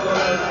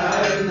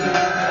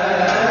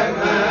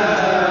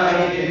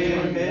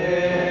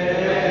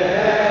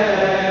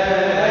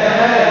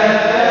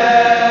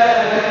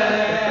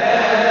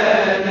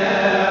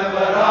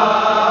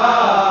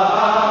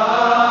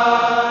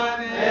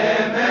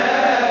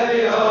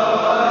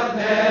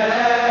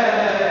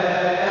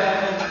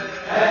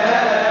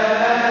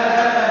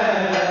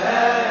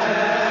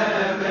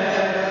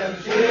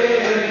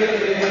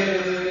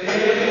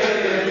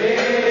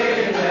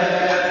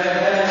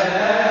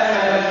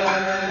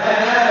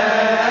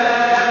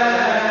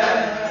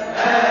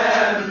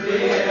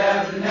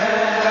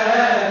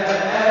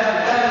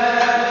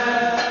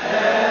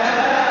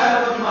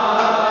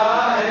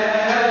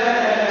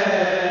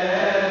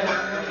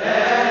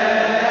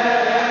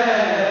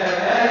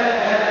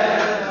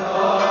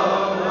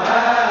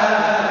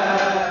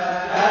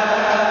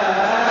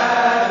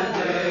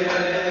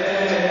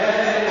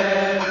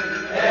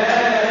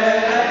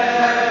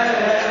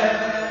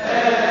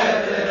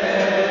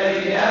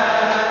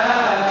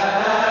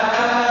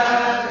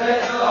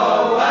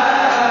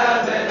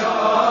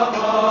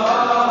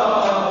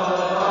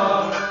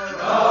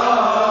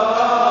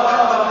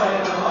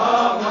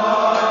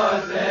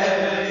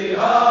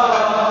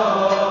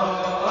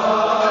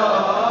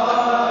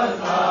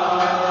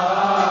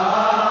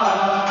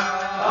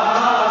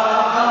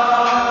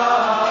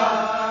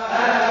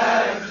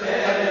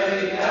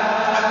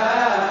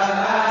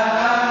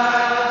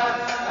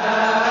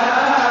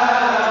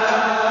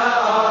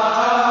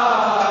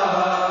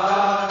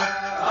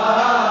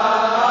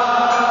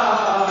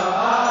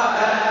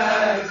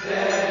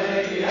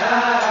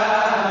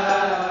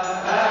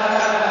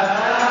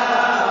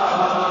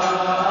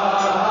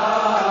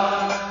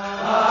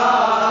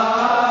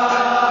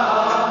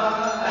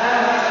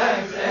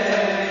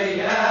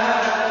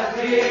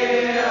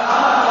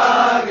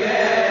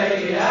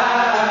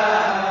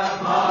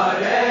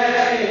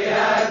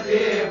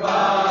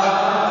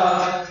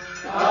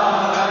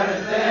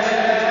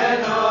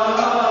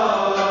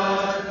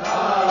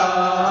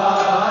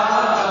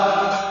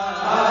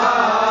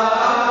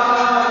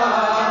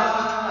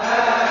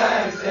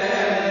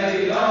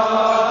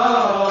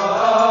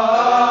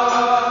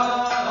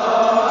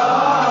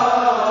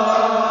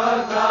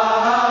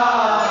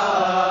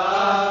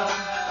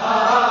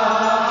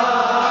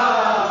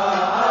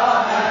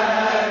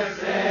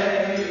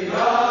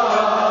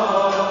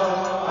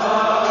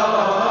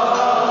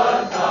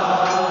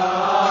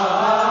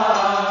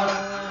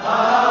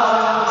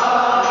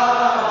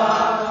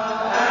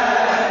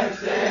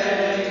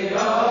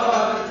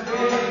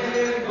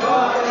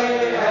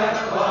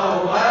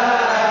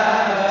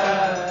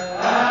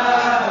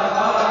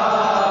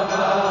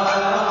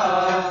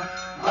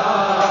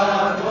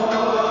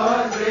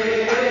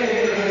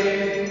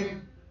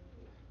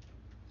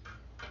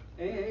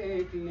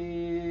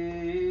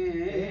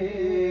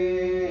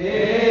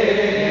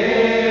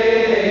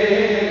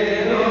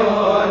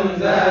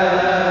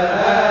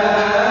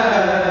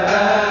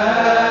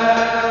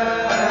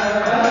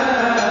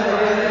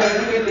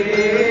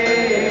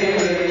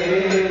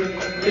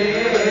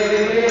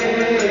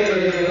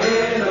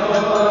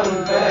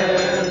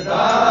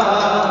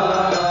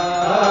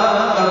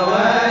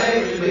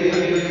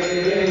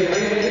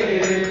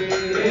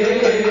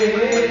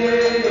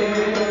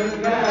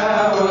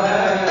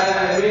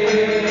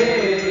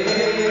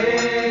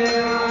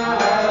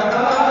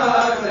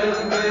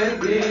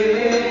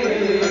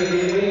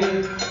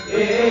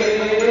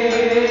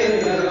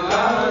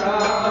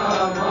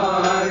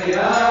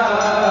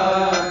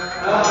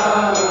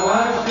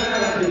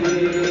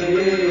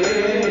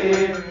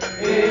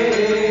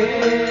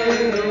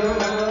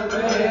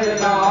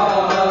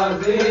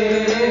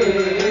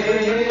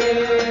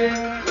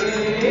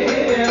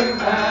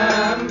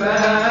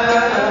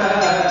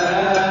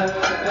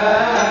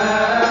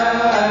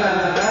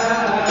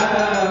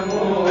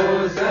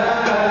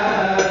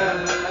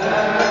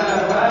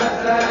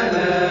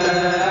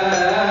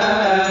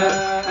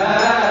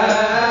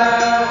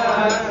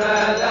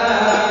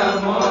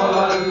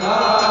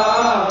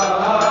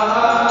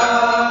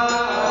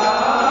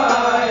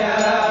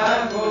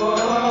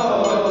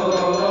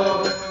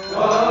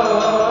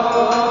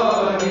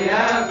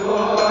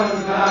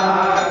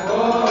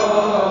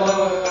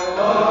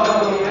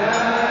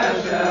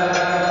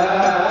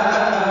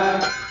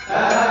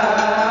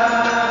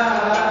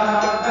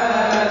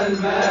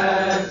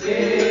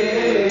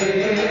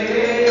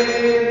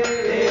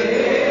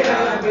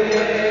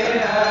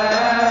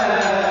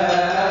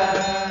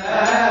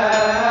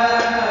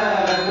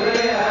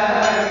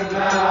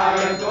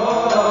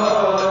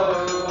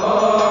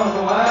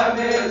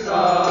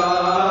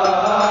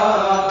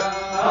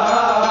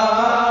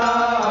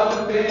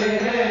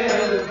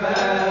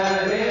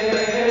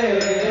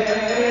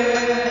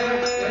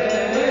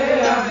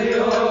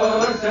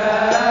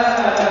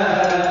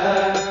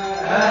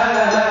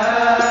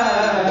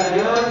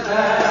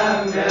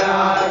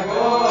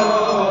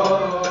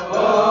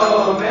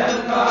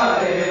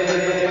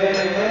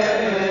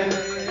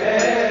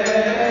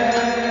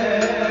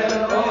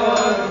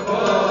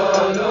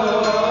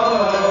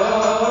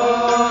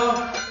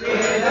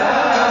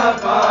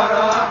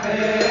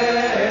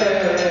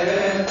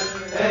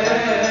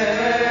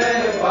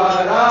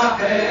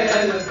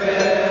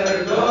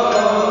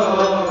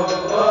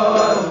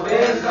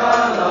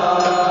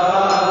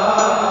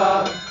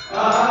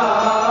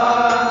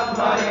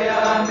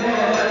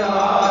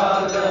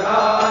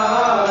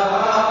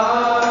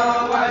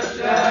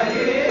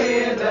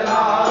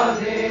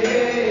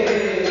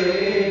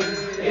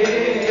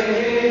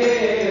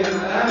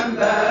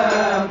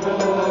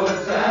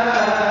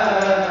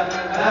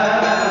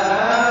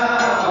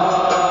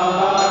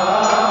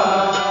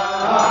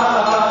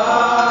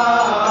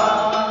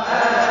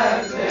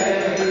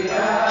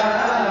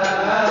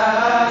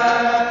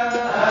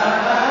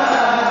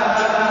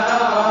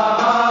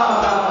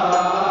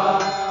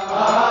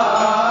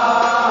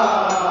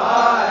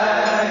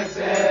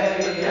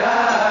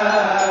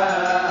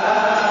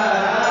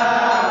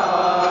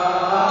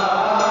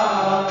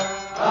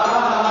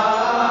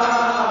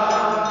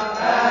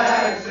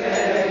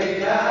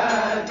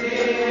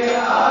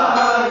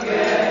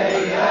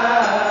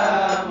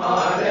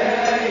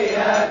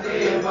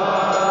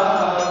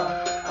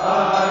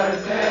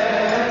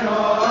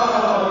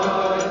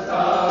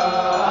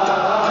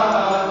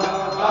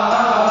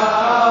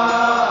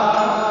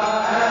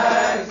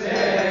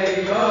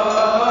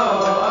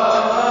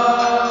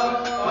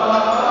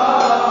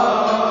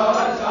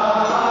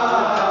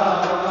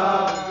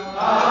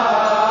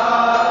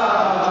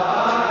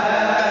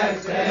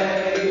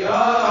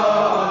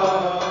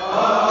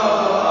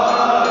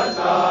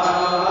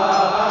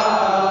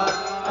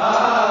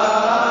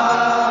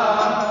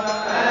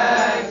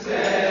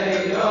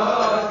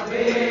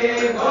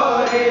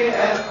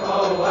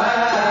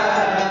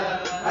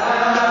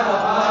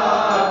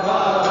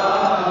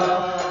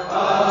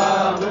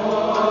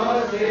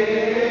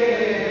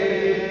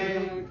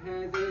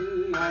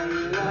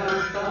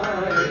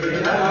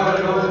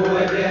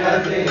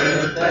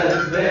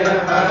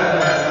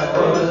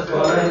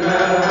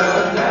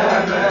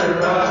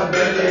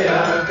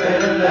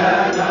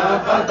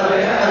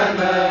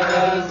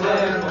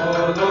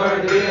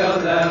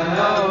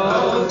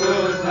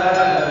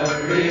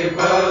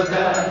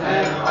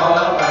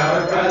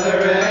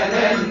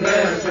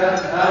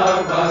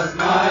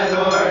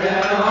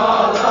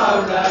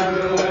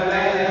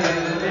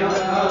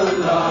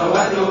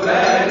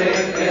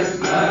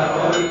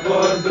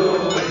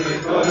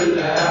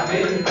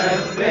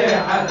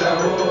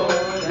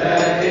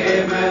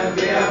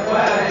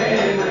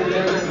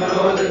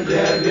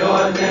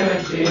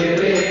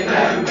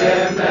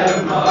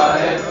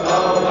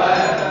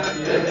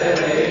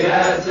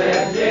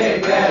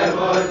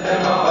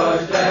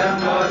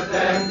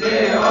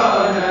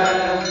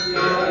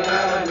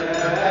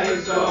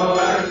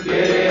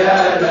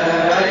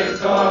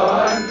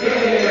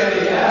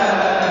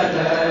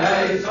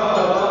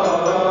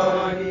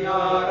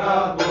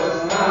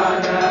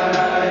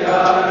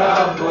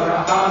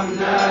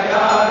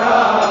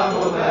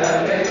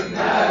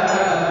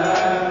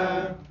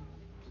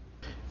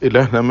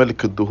إلهنا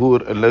ملك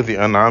الدهور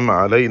الذي أنعم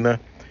علينا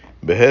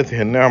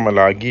بهذه النعمة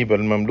العجيبة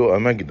المملوءة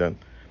مجدا،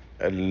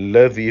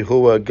 الذي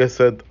هو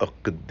جسد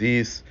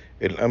القديس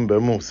الأنبا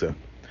موسى،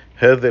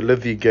 هذا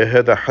الذي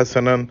جاهد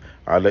حسنا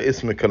على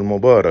اسمك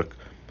المبارك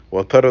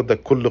وطرد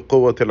كل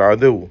قوة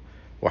العدو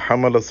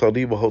وحمل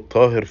صليبه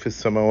الطاهر في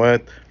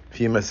السماوات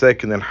في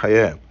مساكن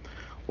الحياة،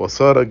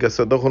 وصار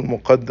جسده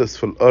المقدس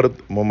في الأرض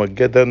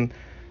ممجدا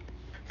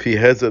في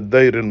هذا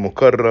الدير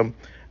المكرم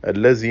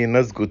الذي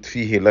نسجد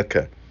فيه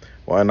لك.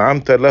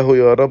 وأنعمت له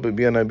يا رب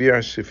بينابيع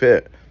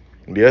الشفاء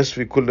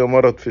ليشفي كل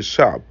مرض في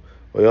الشعب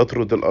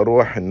ويطرد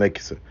الأرواح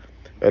النجسة.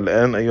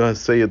 الآن أيها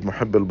السيد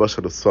محب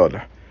البشر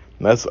الصالح،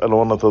 نسأل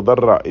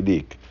ونتضرع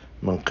إليك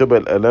من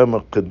قبل آلام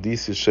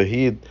القديس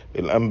الشهيد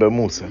الأنبا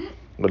موسى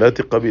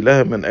والتي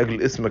قبلها من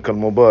أجل اسمك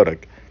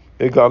المبارك،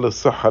 اجعل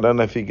الصحة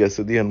لنا في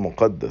جسده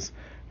المقدس.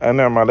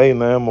 أنعم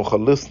علينا يا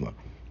مخلصنا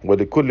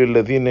ولكل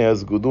الذين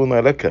يسجدون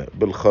لك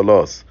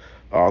بالخلاص،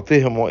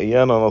 أعطهم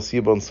وإيانا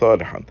نصيبا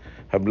صالحا.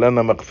 هب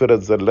لنا مغفرة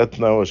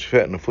زلتنا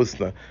وشفاء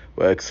نفوسنا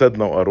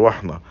وأجسادنا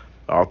وأرواحنا.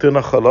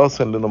 أعطنا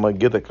خلاصا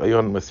لنمجدك أيها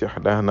المسيح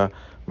لهنا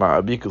مع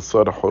أبيك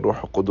الصالح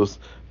والروح القدس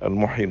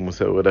المحيي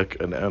المساوي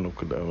لك الآن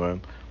وكل أوان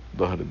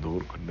ظهر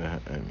الدهور كلها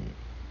آمين.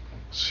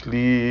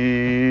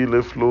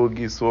 Sli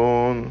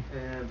flogison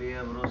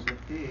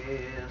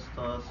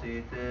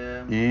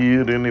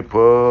irini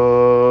pasi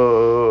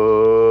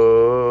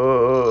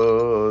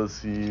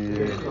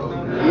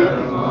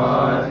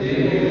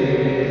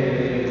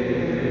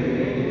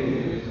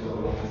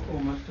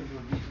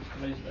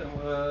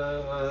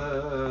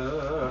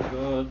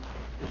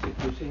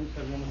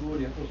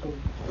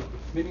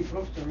Many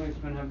prophets and wise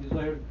men have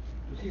desired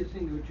to see the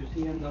things which you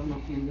see and have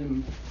not seen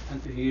them,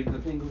 and to hear the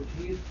things which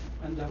you hear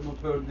and have not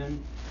heard them.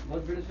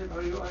 But blessed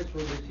are your eyes for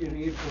they see and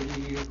ears for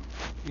they hear.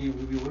 Ye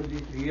will be worthy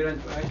to hear and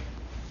to act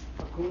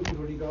according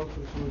to the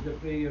gospel through the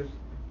prayers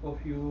of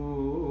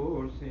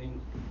your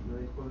saints.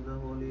 Pray for the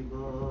Holy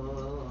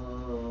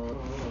Gospel.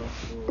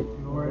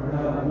 Lord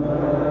have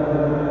mercy.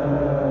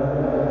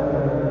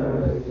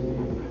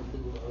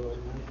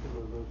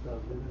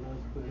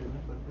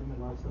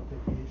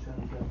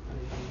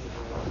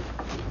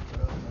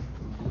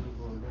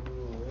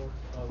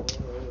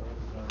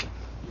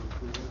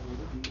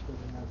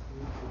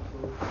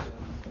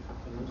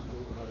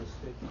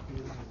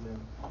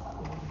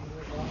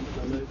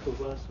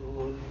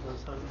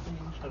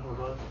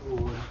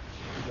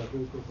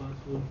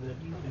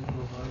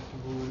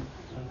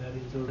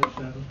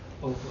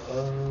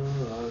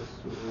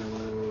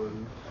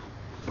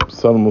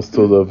 Psalmos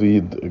to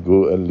David, go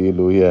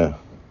Alleluia.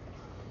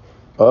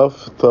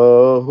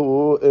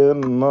 Aftahu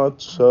in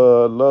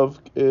notchalav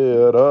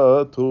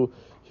keratu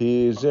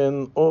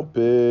hijin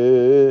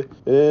ope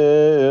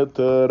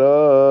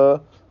etera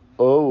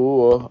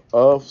o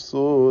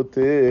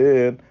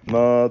afsutin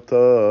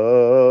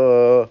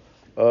nata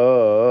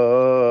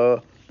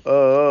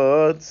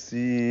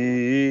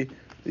atsi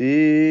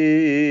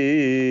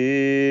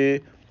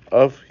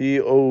afhi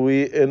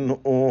owi in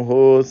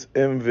ohos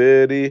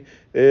enveri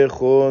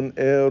echon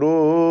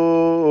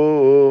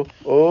ero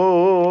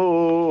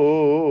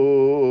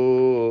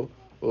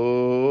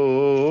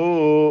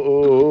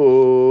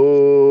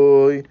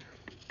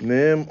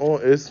nem o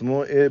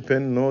اسمه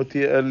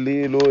بنوتي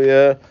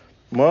الليلويا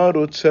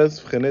مارو تشاس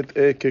فخنت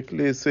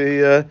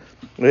ككليسية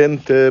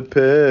انت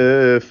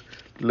بيف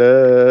لا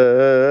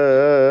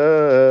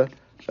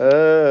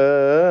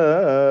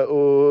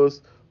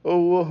اوس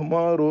اوه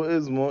مارو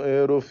اسمه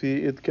ايرو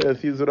في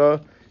اتكاثيزرا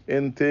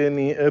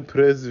انتني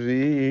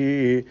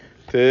ابرزفي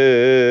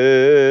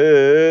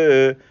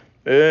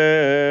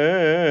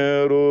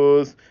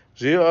تيروس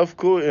جي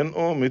افكو ان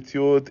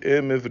اومتيوت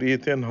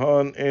امفريتن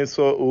هان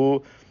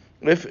اساو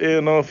اف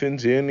اي نافن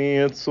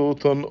جينيت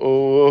صوتن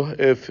اوه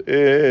اف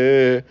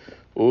اي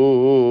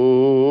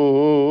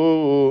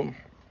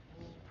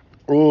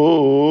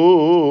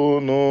او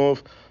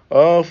نوف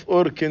اف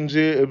اوركن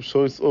جي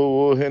ابشويس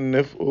اوه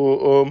النف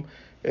اوم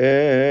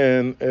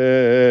ان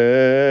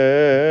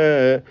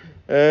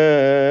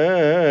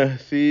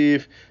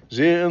ثيف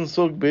جي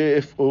انصق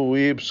باف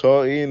اوي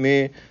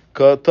بشايني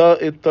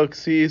كاتا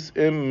التكسيس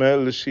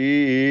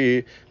امالشي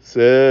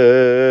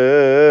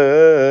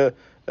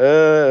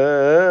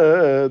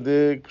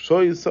ديك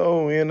شوي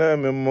سوينا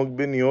من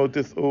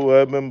مقبنيوتث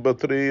هو من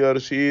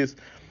بطريرشيس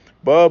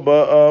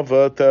بابا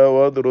افتا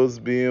ودرس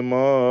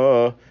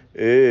بما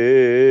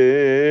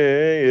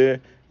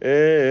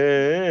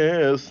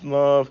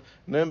اصناف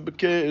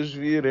نبكي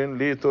جفيرن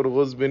لي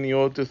ترغز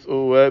بنيوتث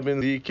هو بن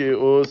ذيكي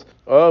اوس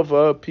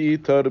افا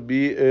بيتر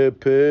بي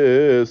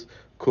ابس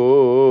كو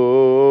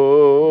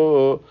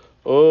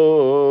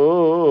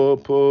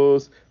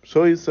اوبوس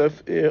شوي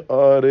سف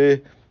اره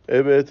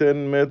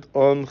ابتن مت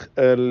انخ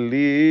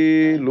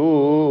الليلويا.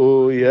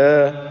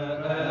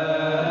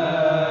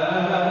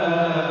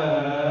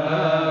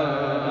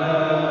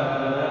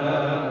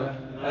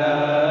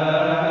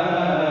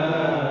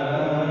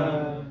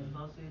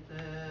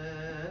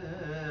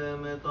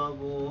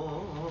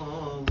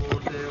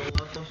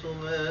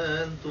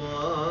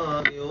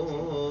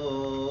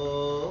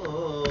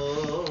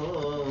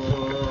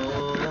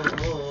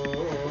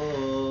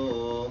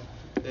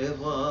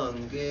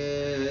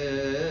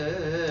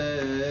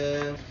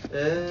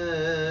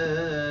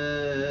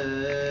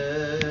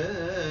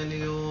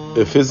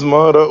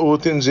 Efizmara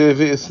utin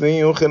jevi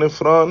isniu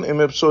khenefran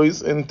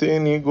emepshois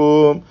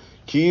entenigom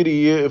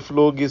Kyrie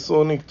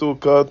eflogisonic tu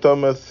kata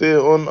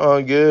matheon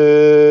ageio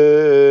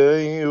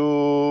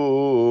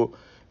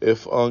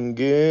If angelio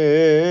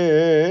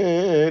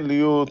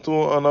tu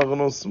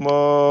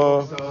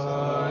anagnosma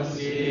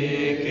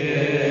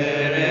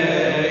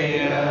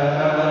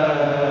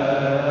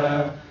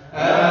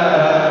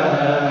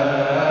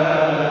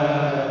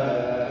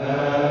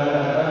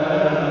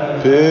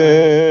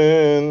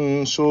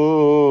Pen shois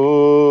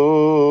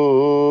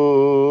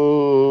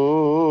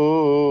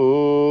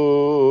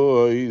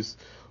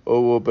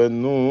O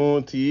ben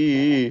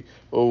nuti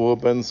O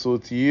ben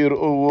sotir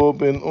O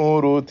ben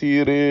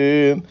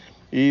orotirin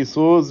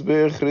Isus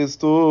be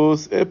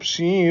Christus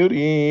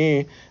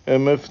epshiri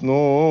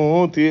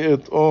emefnuti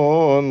et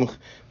onch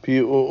pi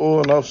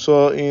o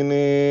nafsha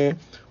ine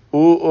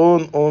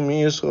on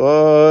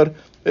omishar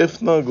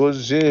efna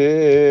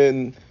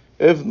gojen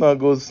efna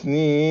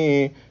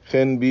gosni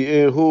chen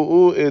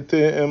biehu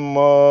ete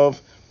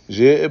emav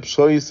je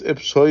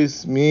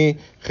epshois mi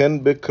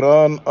chen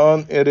bekran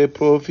an ere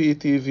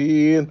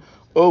profitivin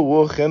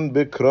o chen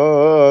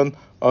bekran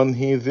an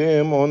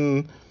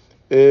hivemon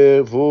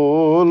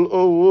Evol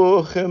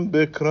ochem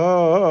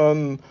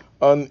bekran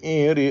an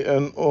iri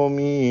en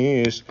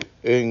omish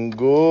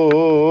engom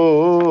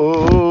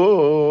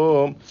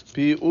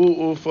pi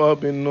ufa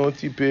ben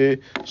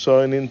notipe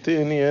shainin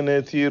teni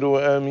enetiru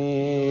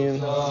amin.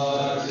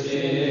 Stand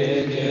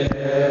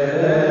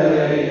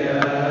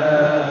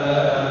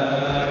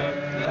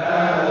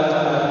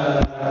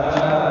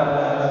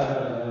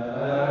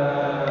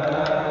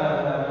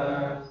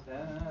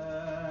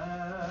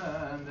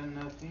in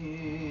the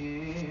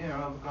fear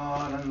of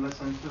God and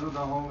listen to the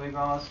Holy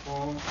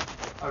Gospel.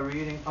 A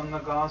reading from the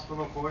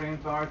Gospel according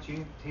to our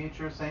chief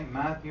teacher, St.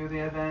 Matthew the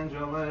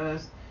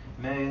Evangelist.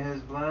 May his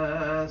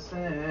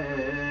blessing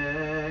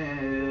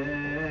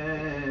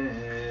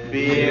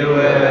Be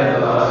with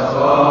us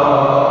all.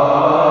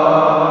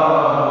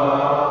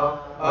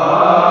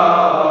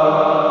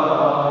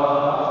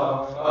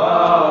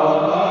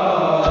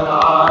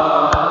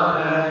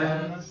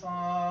 In the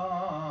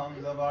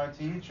Psalms of our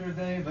teacher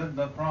David,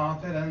 the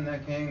prophet and the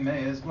king,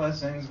 may his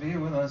blessings be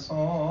with us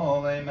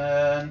all.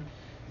 Amen.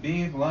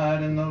 Be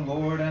glad in the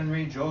Lord and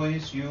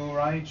rejoice, you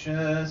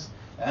righteous,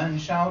 and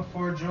shout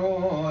for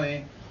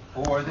joy.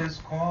 For this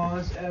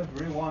cause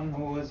everyone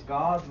who is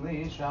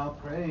godly shall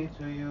pray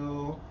to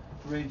you.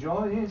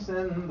 Rejoice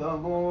in the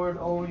Lord,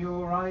 O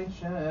you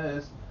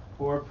righteous,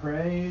 for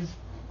praise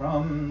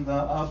from the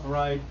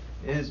upright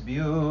is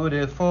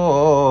beautiful.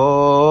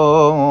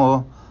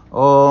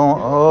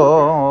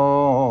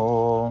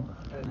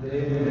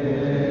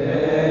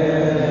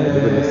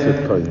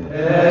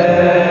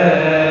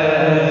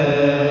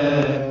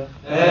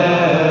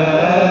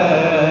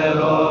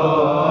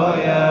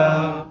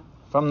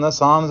 From the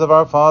Psalms of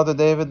our father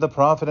David, the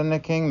prophet and the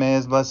king, may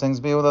his blessings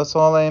be with us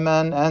all.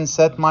 Amen. And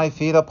set my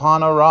feet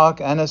upon a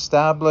rock, and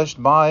established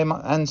my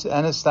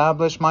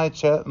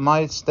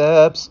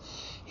steps.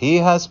 He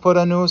has put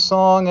a new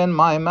song in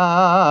my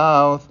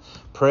mouth.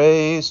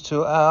 Praise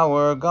to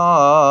our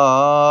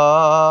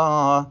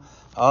God.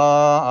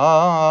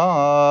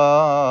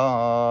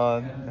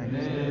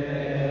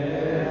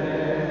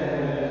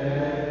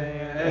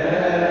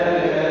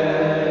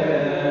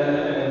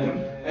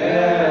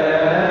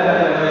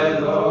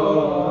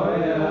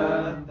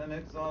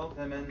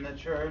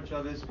 Church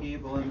of his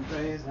people and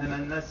praise him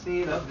in the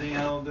seat of the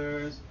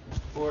elders.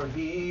 For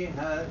he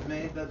hath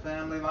made the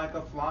family like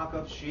a flock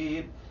of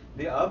sheep.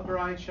 The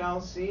upright shall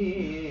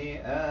see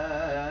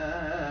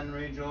and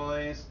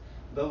rejoice.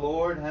 The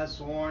Lord has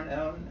sworn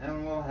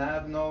and will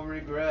have no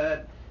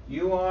regret.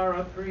 You are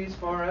a priest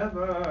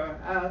forever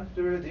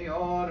after the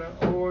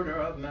order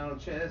of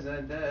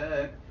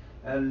Melchizedek.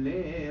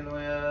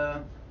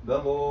 Alleluia. The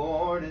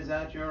Lord is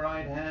at your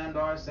right hand,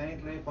 our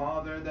saintly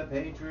father, the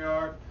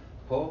patriarch,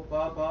 Pope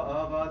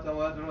Papa Abba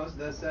Tawadros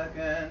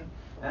II,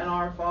 and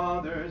our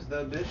fathers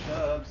the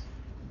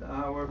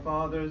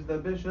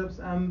bishops,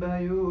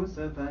 Amba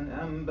Yusuf and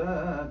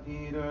Amba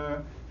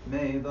Peter.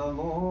 May the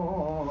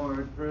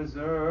Lord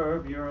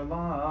preserve your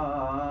lives.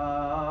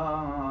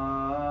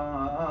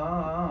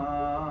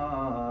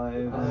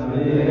 Amen.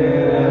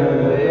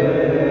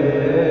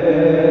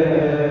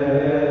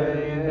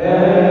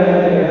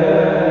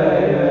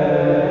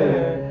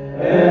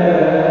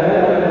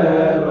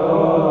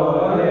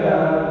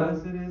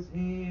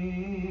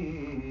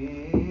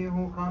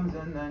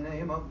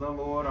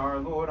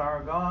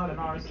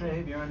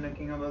 Savior and the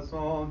King of us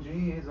all,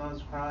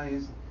 Jesus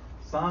Christ,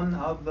 Son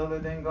of the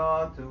living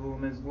God, to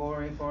whom is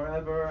glory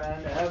forever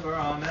and ever.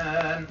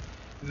 Amen.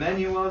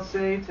 Many will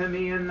say to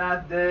me in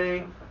that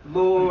day,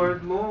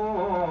 Lord,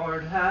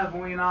 Lord, have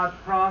we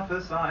not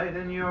prophesied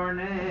in your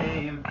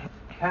name,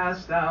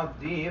 cast out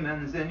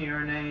demons in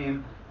your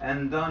name,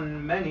 and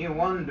done many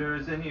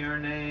wonders in your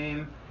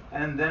name?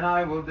 And then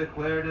I will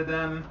declare to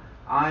them,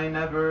 I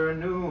never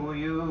knew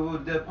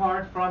you.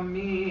 Depart from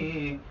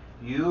me,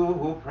 you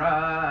who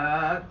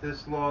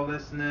practice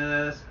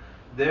lawlessness.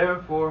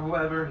 Therefore,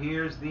 whoever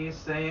hears these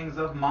sayings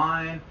of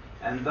mine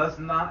and does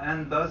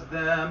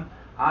them,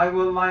 I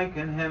will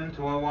liken him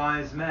to a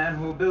wise man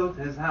who built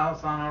his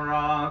house on a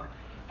rock.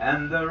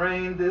 And the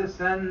rain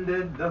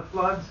descended, the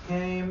floods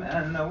came,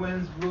 and the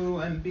winds blew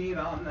and beat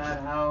on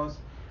that house,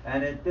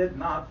 and it did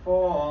not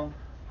fall,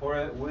 for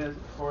it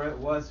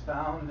was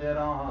founded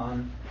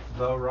on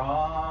the rock.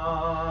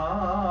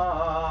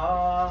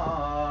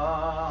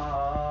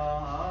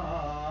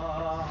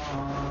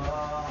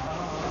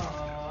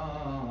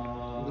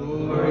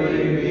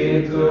 Glory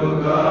be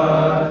to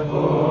God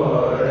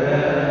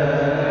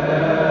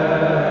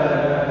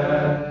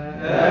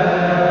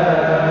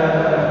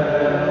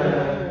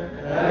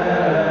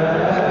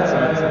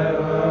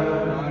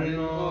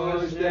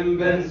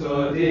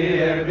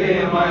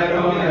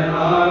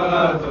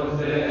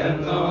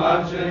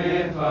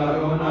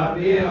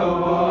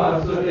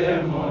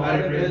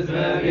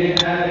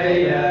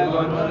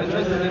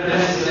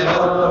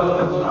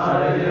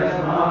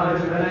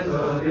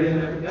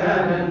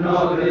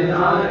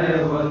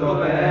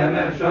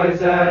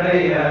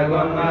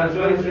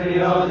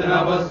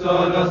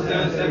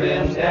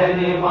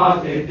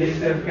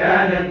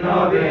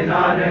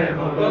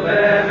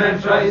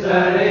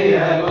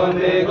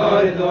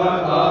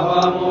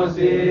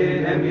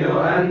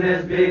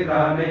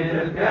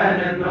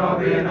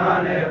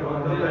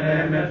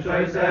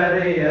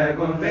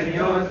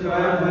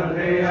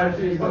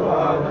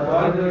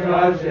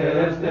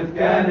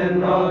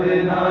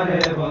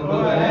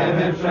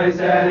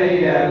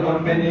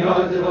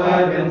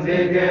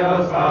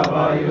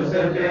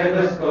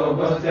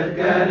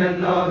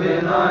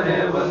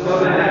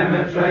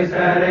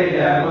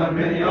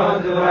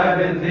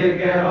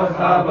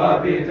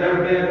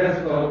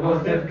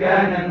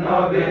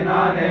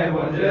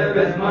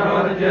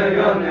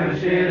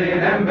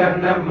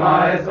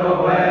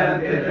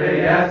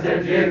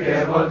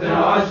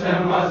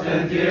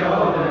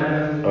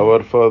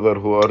Our Father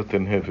who art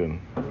in heaven,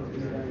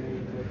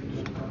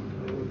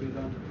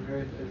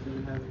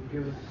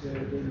 give us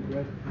daily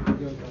bread, and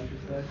forgive us our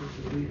trespasses,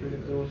 as we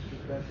forgive those who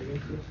trespass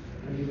against us,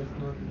 and lead us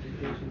not into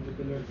temptation, but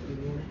deliver us from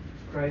evil.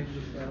 Christ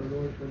is our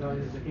Lord, for thine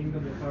is the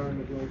kingdom, the power, and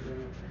the glory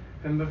forever.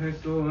 Ember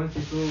Christus,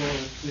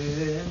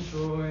 sin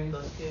choice.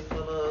 Taski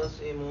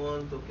خلاص إيمون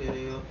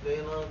تكري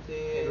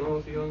أفليناتي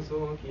Erosion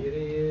so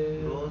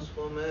Kyrie. Los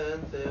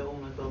comente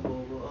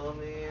umetabogu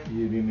Amen.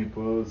 Irini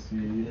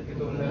Pasi,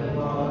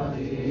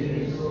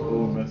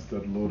 O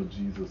Master Lord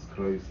Jesus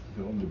Christ,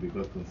 the only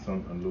begotten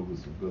Son and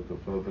Logos of God the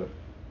Father,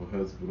 who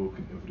has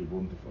broken every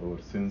bond of our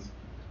sins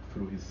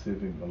through his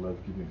saving and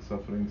life-giving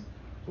sufferings,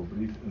 who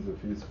breathed in the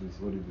face of his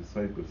holy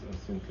disciples and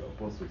saintly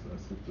apostles and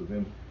said to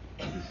them,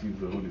 receive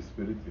the Holy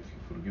Spirit. If you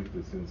forgive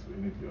the sins for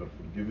any, you are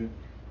forgiven.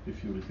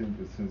 If you retain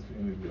the sins for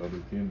any, you are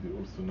retained. They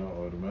also now,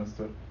 our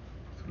Master,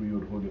 through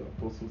your holy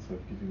apostles,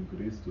 have given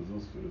grace to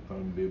those for a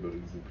time labor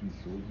in the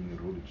priesthood in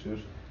your holy church,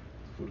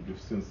 to forgive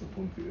sins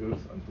upon the earth,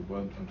 and to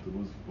bind and to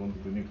loose the bond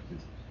of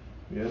iniquities.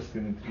 We ask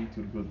and entreat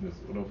your goodness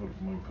all over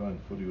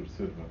mankind for your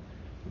servant.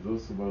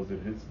 Those who bow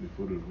their heads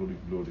before your holy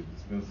glory,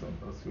 dispense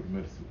unto us your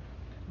mercy.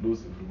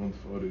 Lose every one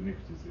of our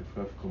iniquities, if we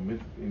have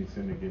committed any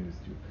sin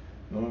against you,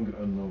 knowing or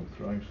unknowing,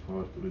 through anxious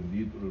heart, or in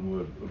deed, or in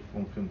word, or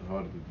from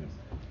faint-heartedness.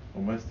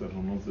 O Master,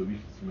 who knows the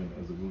weakest men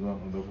as a good one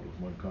and lover of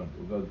mankind,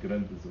 O God,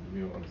 grant us the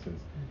forgiveness of our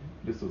sins.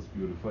 Bless us,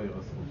 purify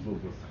us,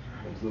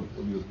 absolve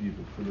all your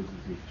people, fill us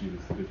with your spirit,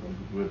 spirit, and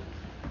goodwill.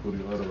 For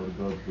you are our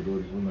God,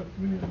 glory, honor,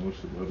 dominion, and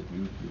worship are to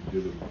you,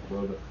 together with the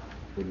Father,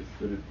 Holy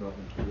Spirit, now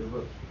and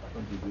forever,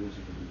 unto the age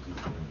of ages.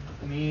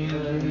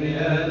 Kyrie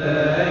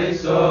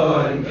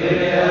eleison,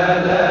 Kyrie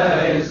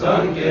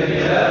eleison,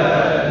 Kyrie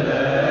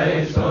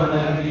eleison,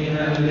 Amin,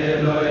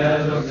 Alleluia,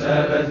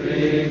 Joxebet,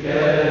 Vike,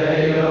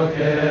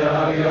 Eioke,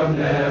 Agiom,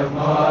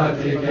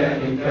 Pneumatike,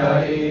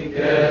 Nikai,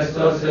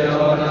 Christos,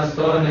 Eonas,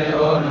 Ton,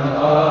 Eonan,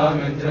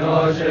 Amen,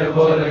 Tenoche,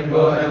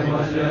 Volengo,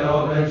 Emoshe,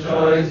 Open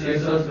Choice,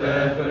 Jesus,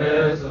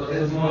 Preferes,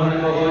 this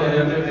morning,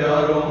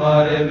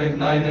 Mare,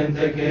 Meknainen,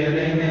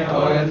 Tekirini,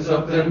 Oyen,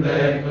 Sopten,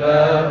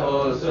 Bekle,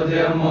 O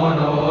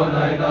Sodiamono,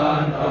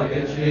 Nainan,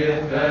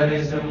 Ageshit,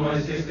 Venis, and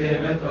Moises,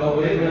 Timet,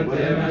 Owen,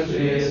 Timet,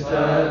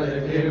 Shista,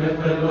 Timet,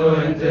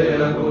 Peluente,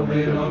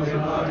 Agubino,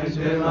 Kimanis,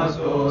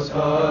 Timasco,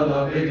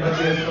 Scala,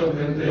 Picatis,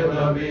 Opente,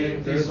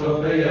 Labiti,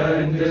 Sophia,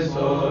 and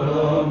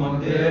Tesoro,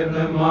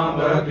 Montebne,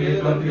 Mamba,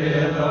 Piton,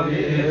 Pieta,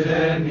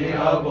 Vigeni,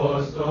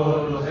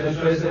 Apostolos, and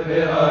Choice,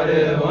 Veare,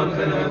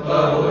 Onteneta,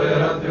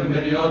 Oerat,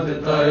 Miniot,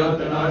 Tayot,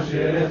 and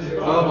Ashir,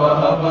 Abba,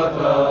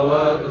 Abata,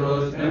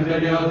 Wadros,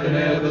 Nembeniot, and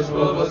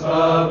Ediscopos,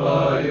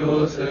 Abba,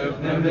 Yosef,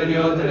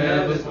 Nembeniot, and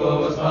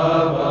Ediscopos,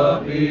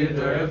 Abba,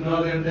 Peter, if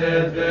not in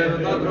death, if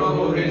not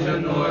Robo,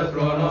 Region, North,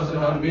 Kronos, and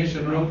our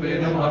mission,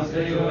 Rumpinum,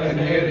 Arseo, and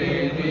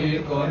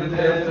Erini,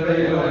 Conite,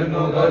 Trio, and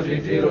Nogaji,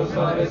 Tiro,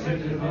 Sare,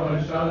 Sitin,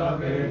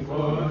 Shalabe,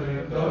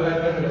 Kore, Dove,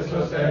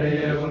 Christos,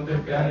 Erie,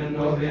 Untefian,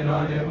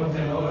 Novinane,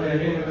 Potenore,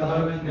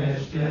 Kadaven,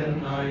 Neshtin,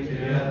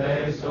 Kyrie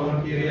eleison,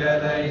 Kyrie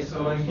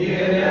eleison,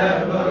 Kyrie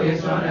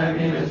eleison,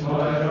 Emin,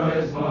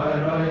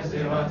 Esmoerois,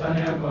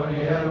 Sivatania,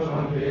 Conier,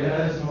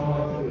 Conviesmo.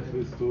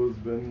 Christos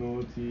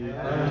benoti.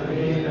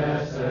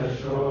 Amina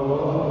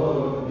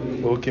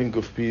Sashodi. O King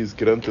of Peace,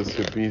 grant us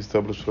your peace,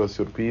 establish for us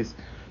your peace,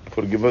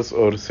 forgive us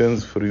our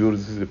sins, for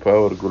yours is the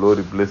power,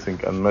 glory, blessing,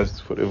 and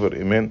majesty forever.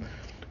 Amen.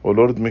 O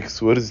Lord, make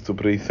us worthy to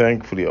pray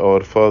thankfully,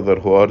 Our Father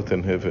who art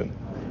in heaven.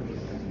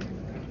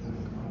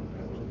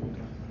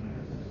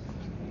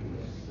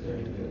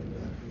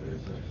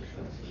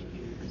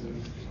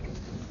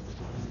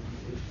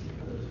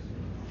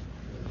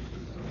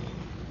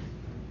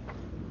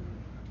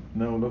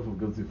 Now, love of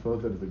God the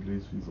Father, the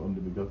grace of His only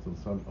begotten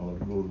Son, our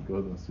Lord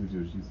God and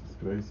Savior Jesus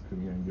Christ,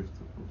 coming and gift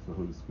of the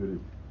Holy Spirit,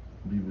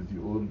 be with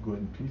you all. Go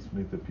in peace.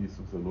 May the peace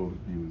of the Lord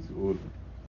be with you all.